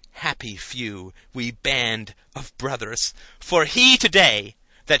 we happy few, we band of brothers. For he today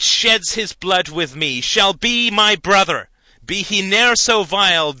that sheds his blood with me shall be my brother. Be he ne'er so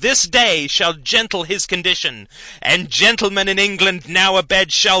vile, this day shall gentle his condition. And gentlemen in England now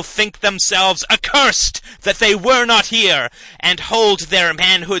abed shall think themselves accursed that they were not here, and hold their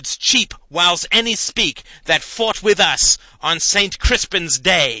manhoods cheap whiles any speak that fought with us on St. Crispin's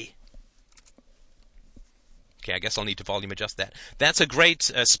day. Okay, I guess I'll need to volume adjust that. That's a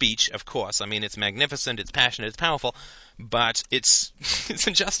great speech, of course. I mean, it's magnificent, it's passionate, it's powerful, but it's a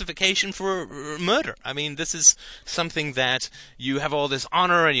justification for murder. I mean, this is something that you have all this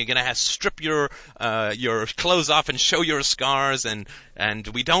honor, and you're going to have to strip your clothes off and show your scars, and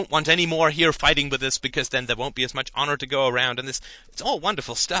we don't want any more here fighting with us because then there won't be as much honor to go around. And it's all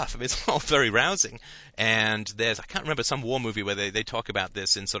wonderful stuff. I mean, it's all very rousing. And I can't remember some war movie where they talk about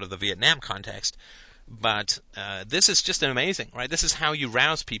this in sort of the Vietnam context. But this is just amazing, right? This is how you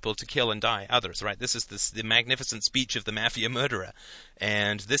rouse people to kill and die others, right? This is the magnificent speech of the mafia murderer.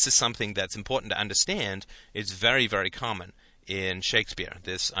 And this is something that's important to understand. It's very, very common in Shakespeare,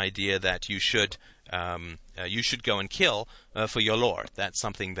 this idea that you should go and kill for your lord. That's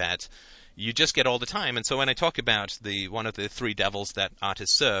something that you just get all the time. And so when I talk about one of the three devils that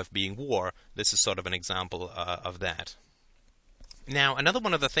artists serve being war, this is sort of an example of that. Now, another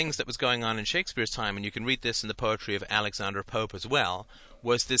one of the things that was going on in Shakespeare's time, and you can read this in the poetry of Alexander Pope as well,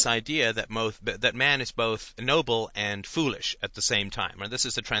 was this idea that man is both noble and foolish at the same time. And this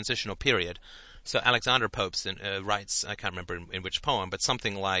is a transitional period. So Alexander Pope writes, I can't remember in which poem, but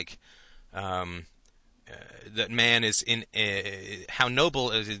something like that man is how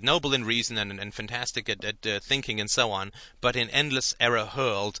noble is noble in reason and fantastic at thinking and so on, but in endless error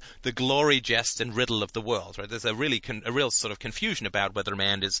hurled, the glory, jest, and riddle of the world. Right? There's a real sort of confusion about whether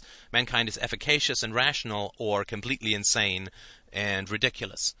mankind is efficacious and rational or completely insane and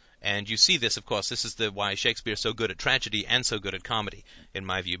ridiculous. And you see this, of course, this is why Shakespeare is so good at tragedy and so good at comedy, in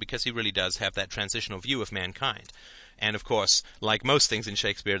my view, because he really does have that transitional view of mankind. And, of course, like most things in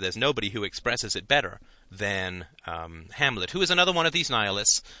Shakespeare, there's nobody who expresses it better than Hamlet, who is another one of these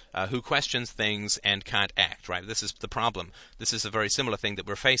nihilists who questions things and can't act, right? This is the problem. This is a very similar thing that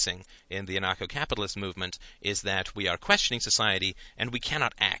we're facing in the anarcho-capitalist movement, is that we are questioning society and we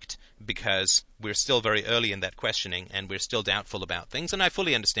cannot act because we're still very early in that questioning and we're still doubtful about things, and I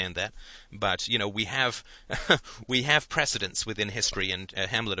fully understand that. But, we have we have precedents within history, and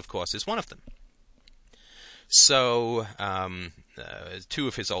Hamlet, of course, is one of them. So, two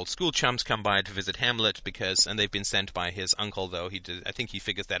of his old school chums come by to visit Hamlet and they've been sent by his uncle, though I think he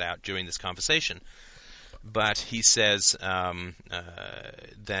figures that out during this conversation. But he says that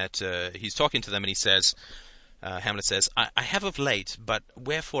he's talking to them, and he says, Hamlet says, I have of late, but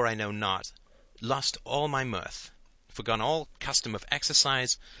wherefore I know not, lost all my mirth, forgone all custom of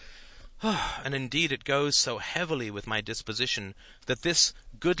exercise, and indeed it goes so heavily with my disposition that this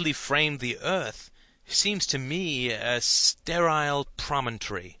goodly frame the earth seems to me a sterile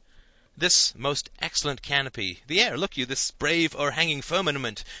promontory. This most excellent canopy, the air, look you, this brave o'erhanging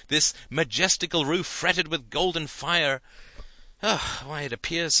firmament, this majestical roof fretted with golden fire, why, it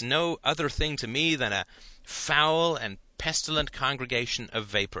appears no other thing to me than a foul and pestilent congregation of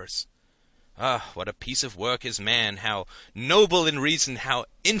vapors. Ah, what a piece of work is man, how noble in reason, how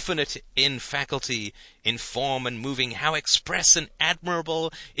infinite in faculty, in form and moving, how express and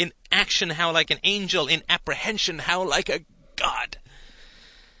admirable, in action how like an angel, in apprehension how like a god.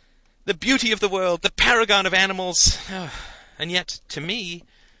 The beauty of the world, the paragon of animals. And yet, to me,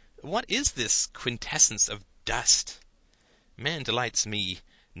 what is this quintessence of dust? Man delights me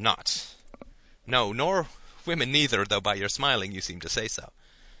not. No, nor women neither, though by your smiling you seem to say so.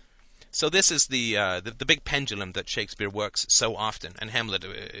 So this is the big pendulum that Shakespeare works so often, and Hamlet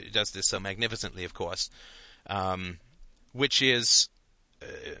does this so magnificently, of course, which is,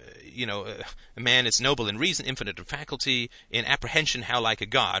 a man is noble in reason, infinite in faculty, in apprehension how like a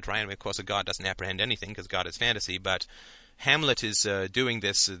god, right? I mean, of course, a god doesn't apprehend anything because God is fantasy, but Hamlet is doing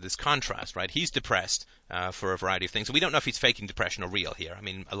this contrast, right? He's depressed for a variety of things. We don't know if he's faking depression or real here. I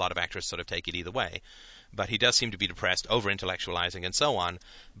mean, a lot of actors sort of take it either way. But he does seem to be depressed, over-intellectualizing, and so on.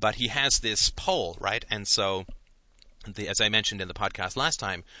 But he has this pole, right? And so, as I mentioned in the podcast last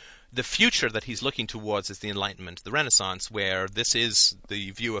time, the future that he's looking towards is the Enlightenment, the Renaissance, where this is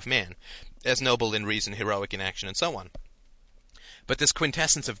the view of man, as noble in reason, heroic in action, and so on. But this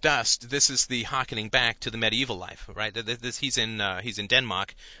quintessence of dust, this is the hearkening back to the medieval life, right? He's in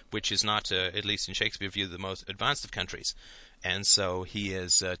Denmark, which is not, at least in Shakespeare's view, the most advanced of countries. And so he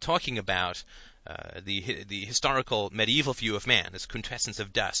is talking about the historical medieval view of man, this quintessence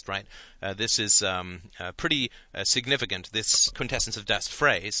of dust, right? This is pretty significant, this quintessence of dust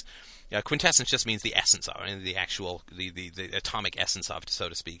phrase. Quintessence just means the essence of it, the actual, the atomic essence of it, so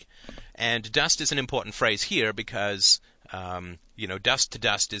to speak. And dust is an important phrase here because dust to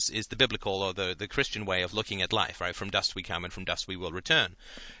dust is the biblical or the Christian way of looking at life, right? From dust we come and from dust we will return.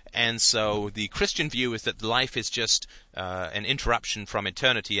 And so the Christian view is that life is just an interruption from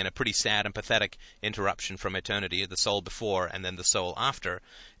eternity, and a pretty sad and pathetic interruption from eternity, the soul before and then the soul after.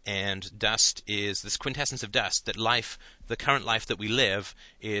 And dust is this quintessence of dust, that life, the current life that we live,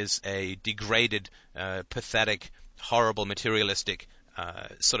 is a degraded, pathetic, horrible, materialistic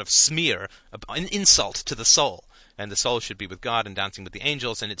sort of smear, an insult to the soul. And the soul should be with God and dancing with the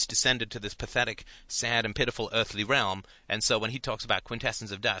angels, and it's descended to this pathetic, sad, and pitiful earthly realm. And so when he talks about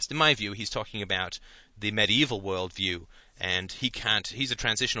quintessence of dust, in my view, he's talking about the medieval worldview, and he's a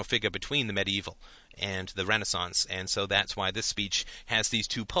transitional figure between the medieval and the Renaissance, and so that's why this speech has these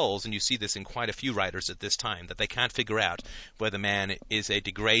two poles, and you see this in quite a few writers at this time, that they can't figure out whether man is a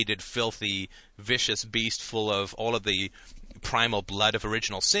degraded, filthy, vicious beast full of all of the primal blood of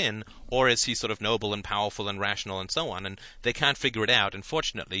original sin, or is he sort of noble and powerful and rational and so on, and they can't figure it out. And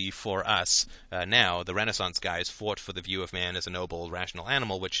fortunately for us, now, the Renaissance guys fought for the view of man as a noble, rational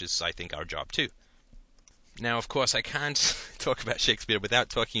animal, which is, I think, our job too. Now, of course, I can't talk about Shakespeare without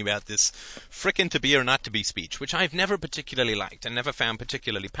talking about this frickin' to be or not to be speech, which I've never particularly liked and never found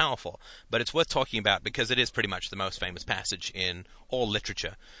particularly powerful, but it's worth talking about because it is pretty much the most famous passage in all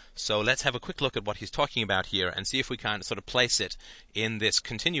literature. So let's have a quick look at what he's talking about here and see if we can sort of place it in this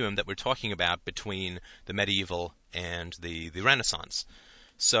continuum that we're talking about between the medieval and the Renaissance.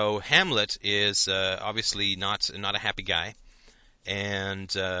 So Hamlet is obviously not a happy guy.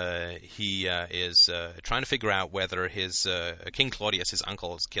 And he is trying to figure out whether his King Claudius, his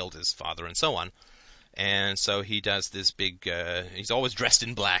uncle, has killed his father and so on. And so he does this big, he's always dressed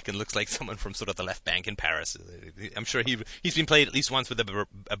in black and looks like someone from sort of the left bank in Paris. I'm sure he's been played at least once with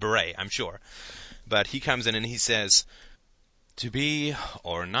a beret, I'm sure. But he comes in and he says, "To be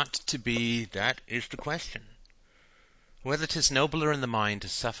or not to be, that is the question. Whether 'tis nobler in the mind to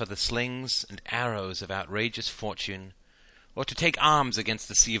suffer the slings and arrows of outrageous fortune, or to take arms against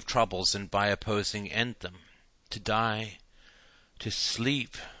the sea of troubles and by opposing end them, to die, to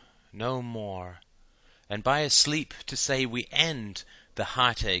sleep no more, and by a sleep to say we end the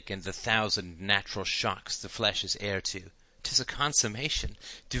heartache and the thousand natural shocks the flesh is heir to. 'Tis a consummation,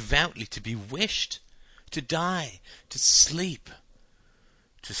 devoutly to be wished, to die, to sleep.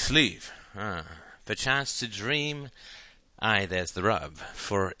 To sleep, perchance to dream, aye, there's the rub,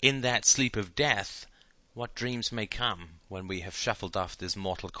 for in that sleep of death, what dreams may come, when we have shuffled off this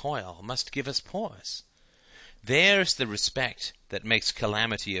mortal coil, must give us pause. There's the respect that makes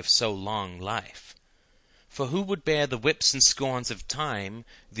calamity of so long life. For who would bear the whips and scorns of time,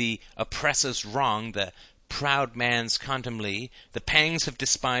 the oppressor's wrong, the proud man's contumely, the pangs of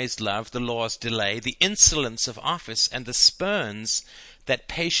despised love, the law's delay, the insolence of office, and the spurns that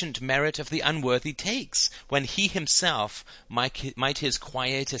patient merit of the unworthy takes, when he himself might his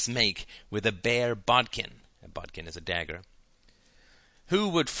quietus make with a bare bodkin? A bodkin is a dagger. Who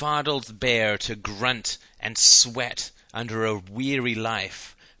would fardels bear to grunt and sweat under a weary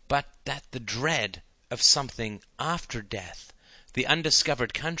life, but that the dread of something after death, the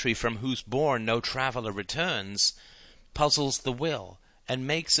undiscovered country from whose bourne no traveller returns, puzzles the will, and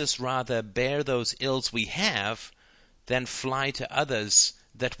makes us rather bear those ills we have than fly to others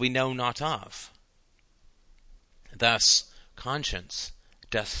that we know not of. Thus conscience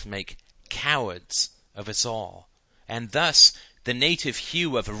doth make cowards of us all, and thus the native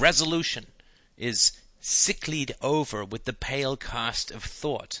hue of resolution is sicklied over with the pale cast of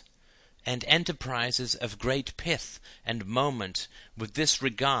thought, and enterprises of great pith and moment with this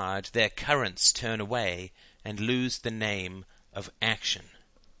regard their currents turn away and lose the name of action.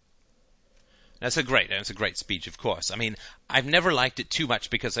 That's a great speech, of course. I mean, I've never liked it too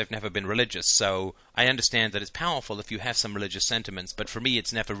much because I've never been religious, so I understand that it's powerful if you have some religious sentiments, but for me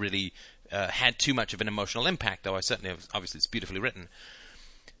it's never really had too much of an emotional impact, though obviously it's beautifully written.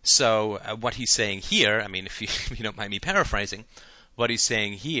 So what he's saying here, I mean, if you don't mind me paraphrasing, what he's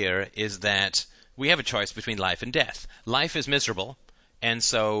saying here is that we have a choice between life and death. Life is miserable, and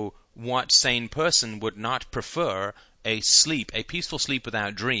so what sane person would not prefer a peaceful sleep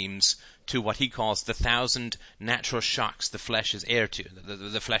without dreams, to what he calls the 1,000 natural shocks the flesh is heir to,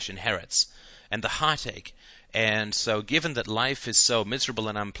 the flesh inherits, and the heartache. And so given that life is so miserable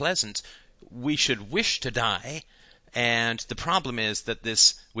and unpleasant, we should wish to die, and the problem is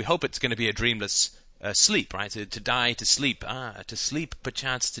that we hope it's going to be a dreamless sleep, right? To die, to sleep. To sleep,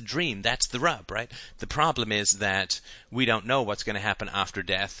 perchance to dream. That's the rub, right? The problem is that we don't know what's going to happen after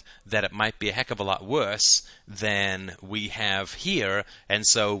death, that it might be a heck of a lot worse than we have here, and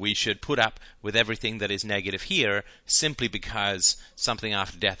so we should put up with everything that is negative here simply because something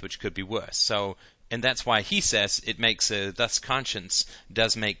after death which could be worse. So, and that's why he says it makes, thus conscience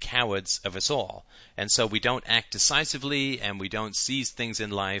does make cowards of us all. And so we don't act decisively and we don't seize things in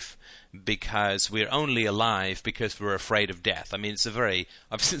life because we're only alive because we're afraid of death. I mean, it's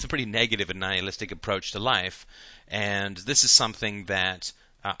a pretty negative and nihilistic approach to life. And this is something that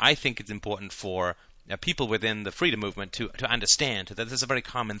I think it's important for people within the freedom movement to understand, that there's a very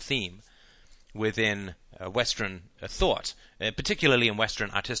common theme within Western thought, particularly in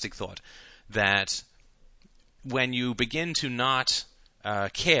Western artistic thought, that when you begin to not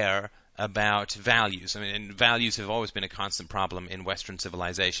care about values. I mean, and values have always been a constant problem in Western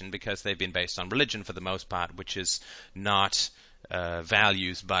civilization because they've been based on religion for the most part, which is not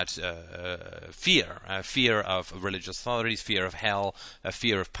values but fear. Fear of religious authorities, fear of hell,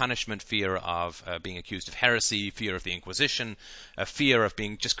 fear of punishment, fear of being accused of heresy, fear of the Inquisition, fear of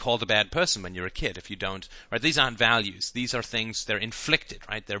being just called a bad person when you're a kid if you don't. Right? These aren't values. These are things, they're inflicted,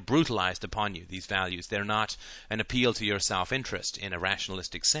 right? They're brutalized upon you, these values. They're not an appeal to your self-interest in a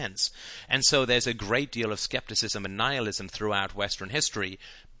rationalistic sense. And so there's a great deal of skepticism and nihilism throughout Western history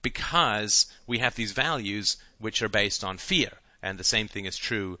because we have these values which are based on fear. And the same thing is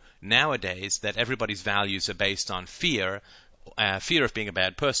true nowadays, that everybody's values are based on fear, fear of being a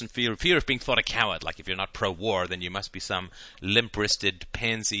bad person, fear of being thought a coward. Like if you're not pro-war, then you must be some limp-wristed,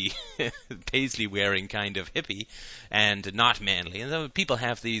 pansy, paisley-wearing kind of hippie, and not manly. And people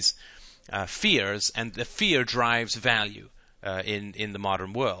have these fears, and the fear drives value in the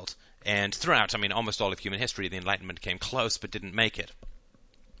modern world. And throughout, I mean, almost all of human history, the Enlightenment came close but didn't make it.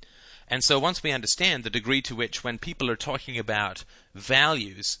 And so once we understand the degree to which when people are talking about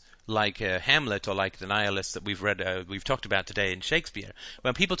values, like Hamlet or like the nihilists that we've talked about today in Shakespeare,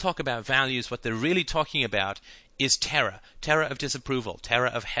 when people talk about values, what they're really talking about is terror. Terror of disapproval, terror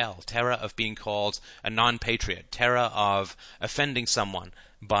of hell, terror of being called a non-patriot, terror of offending someone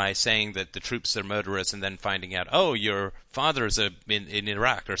by saying that the troops are murderers and then finding out, oh, your father is in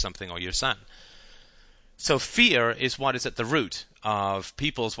Iraq or something, or your son. So fear is what is at the root of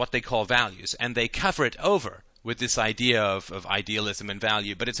people's what they call values, and they cover it over with this idea of idealism and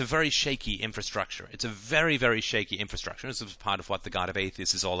value, but it's a very shaky infrastructure. It's a very, very shaky infrastructure. This is part of what the God of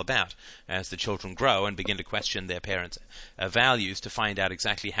Atheists is all about, as the children grow and begin to question their parents' values to find out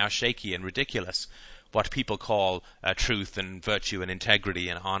exactly how shaky and ridiculous what people call truth and virtue and integrity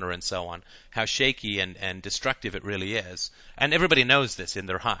and honor and so on, how shaky and destructive it really is. And everybody knows this in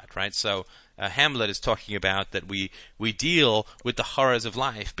their heart, right? So Hamlet is talking about that we deal with the horrors of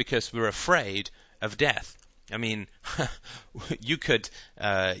life because we're afraid of death. I mean, you could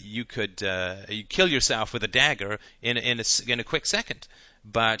kill yourself with a dagger in a quick second,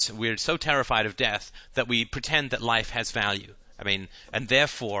 but we're so terrified of death that we pretend that life has value. I mean, and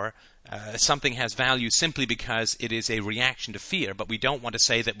therefore something has value simply because it is a reaction to fear, but we don't want to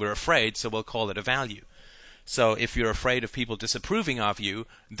say that we're afraid, so we'll call it a value. So if you're afraid of people disapproving of you,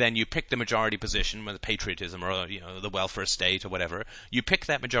 then you pick the majority position, whether patriotism or the welfare state or whatever. You pick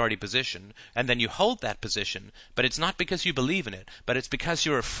that majority position, and then you hold that position. But it's not because you believe in it, but it's because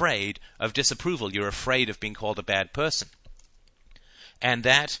you're afraid of disapproval. You're afraid of being called a bad person. And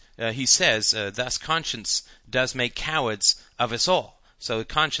that, he says, thus conscience does make cowards of us all. So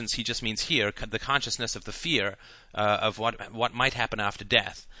conscience, he just means here, the consciousness of the fear of what might happen after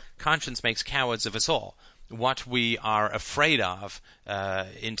death. Conscience makes cowards of us all. What we are afraid of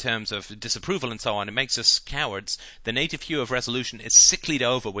in terms of disapproval and so on, it makes us cowards. The native hue of resolution is sicklied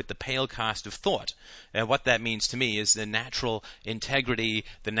over with the pale cast of thought. What that means to me is the natural integrity,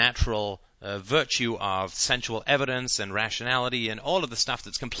 the natural virtue of sensual evidence and rationality and all of the stuff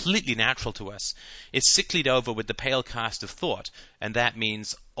that's completely natural to us is sicklied over with the pale cast of thought, and that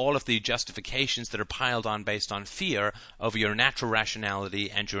means all of the justifications that are piled on based on fear over your natural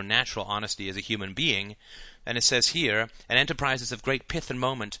rationality and your natural honesty as a human being. And it says here, and enterprises of great pith and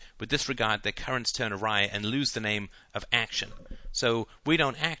moment with this regard their currents turn awry and lose the name of action. So we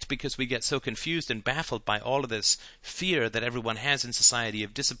don't act because we get so confused and baffled by all of this fear that everyone has in society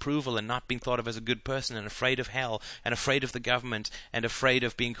of disapproval and not being thought of as a good person and afraid of hell and afraid of the government and afraid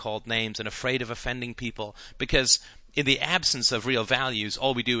of being called names and afraid of offending people, because in the absence of real values,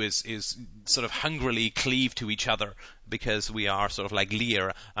 all we do is sort of hungrily cleave to each other because we are sort of like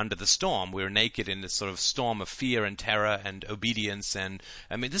Lear under the storm. We're naked in this sort of storm of fear and terror and obedience. And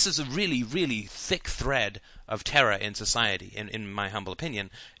I mean, this is a really, really thick thread of terror in society, in my humble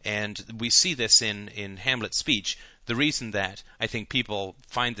opinion. And we see this in Hamlet's speech. The reason that I think people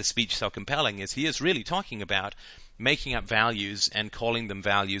find the speech so compelling is he is really talking about making up values and calling them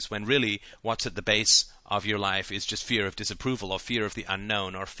values when really what's at the base of your life is just fear of disapproval or fear of the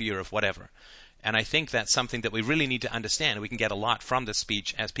unknown or fear of whatever. And I think that's something that we really need to understand. We can get a lot from this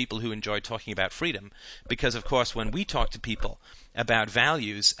speech as people who enjoy talking about freedom, because, of course, when we talk to people about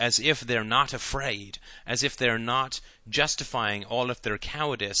values as if they're not afraid, as if they're not justifying all of their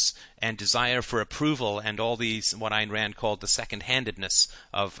cowardice and desire for approval and all these, what Ayn Rand called the second-handedness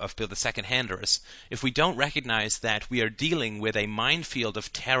of the second-handers, if we don't recognize that we are dealing with a minefield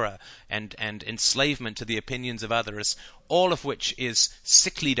of terror and enslavement to the opinions of others, all of which is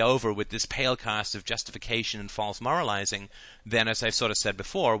sicklied over with this pale cast of justification and false moralizing, then, as I've sort of said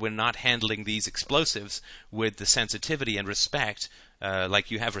before, we're not handling these explosives with the sensitivity and respect, like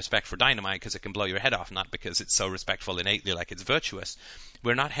you have respect for dynamite because it can blow your head off, not because it's so respectful innately like it's virtuous.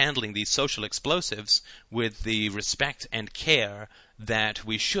 We're not handling these social explosives with the respect and care that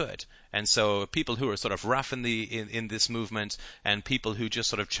we should. And so people who are sort of rough in this movement and people who just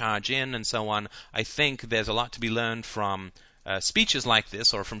sort of charge in and so on, I think there's a lot to be learned from speeches like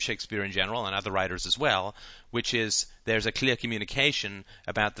this, or from Shakespeare in general and other writers as well, which is there's a clear communication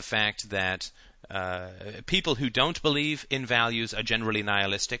about the fact that people who don't believe in values are generally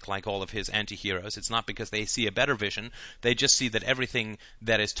nihilistic, like all of his anti-heroes. It's not because they see a better vision. They just see that everything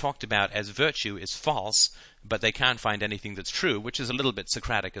that is talked about as virtue is false, but they can't find anything that's true, which is a little bit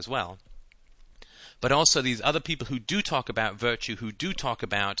Socratic as well. But also these other people who do talk about virtue, who do talk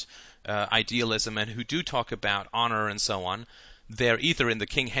about idealism, and who do talk about honor and so on, they're either in the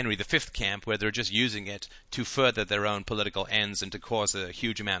King Henry V camp, where they're just using it to further their own political ends and to cause a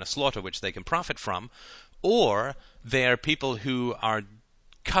huge amount of slaughter which they can profit from, or they're people who are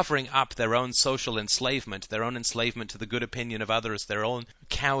covering up their own social enslavement, their own enslavement to the good opinion of others, their own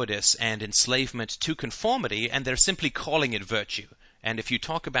cowardice and enslavement to conformity, and they're simply calling it virtue. And if you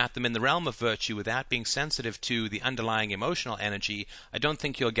talk about them in the realm of virtue without being sensitive to the underlying emotional energy, I don't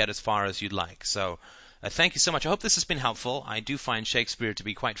think you'll get as far as you'd like. So thank you so much. I hope this has been helpful. I do find Shakespeare to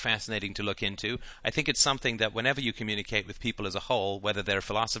be quite fascinating to look into. I think it's something that whenever you communicate with people as a whole, whether they're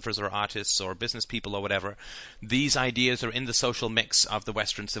philosophers or artists or business people or whatever, these ideas are in the social mix of the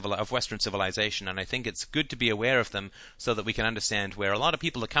Western civilization, and I think it's good to be aware of them so that we can understand where a lot of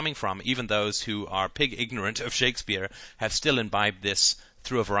people are coming from. Even those who are pig ignorant of Shakespeare have still imbibed this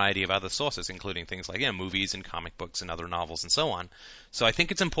through a variety of other sources, including things like movies and comic books and other novels and so on. So I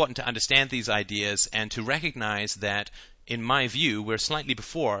think it's important to understand these ideas and to recognize that, in my view, we're slightly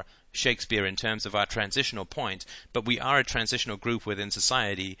before Shakespeare in terms of our transitional point, but we are a transitional group within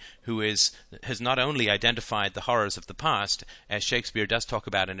society who has not only identified the horrors of the past, as Shakespeare does talk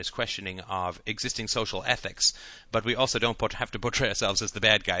about in his questioning of existing social ethics, but we also don't have to portray ourselves as the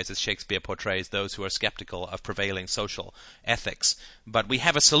bad guys, as Shakespeare portrays those who are skeptical of prevailing social ethics. But we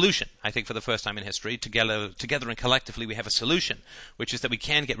have a solution, I think, for the first time in history. Together and collectively we have a solution, which is that we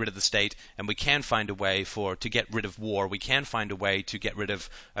can get rid of the state, and we can find a way to get rid of war. We can find a way to get rid of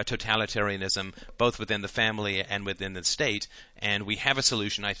totalitarianism, both within the family and within the state. And we have a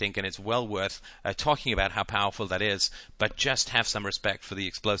solution, I think, and it's well worth talking about how powerful that is. But just have some respect for the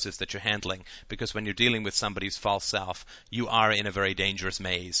explosives that you're handling, because when you're dealing with somebody's false self, you are in a very dangerous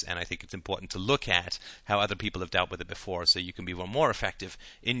maze. And I think it's important to look at how other people have dealt with it before, so you can be more effective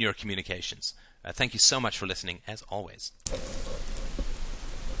in your communications. Thank you so much for listening, as always.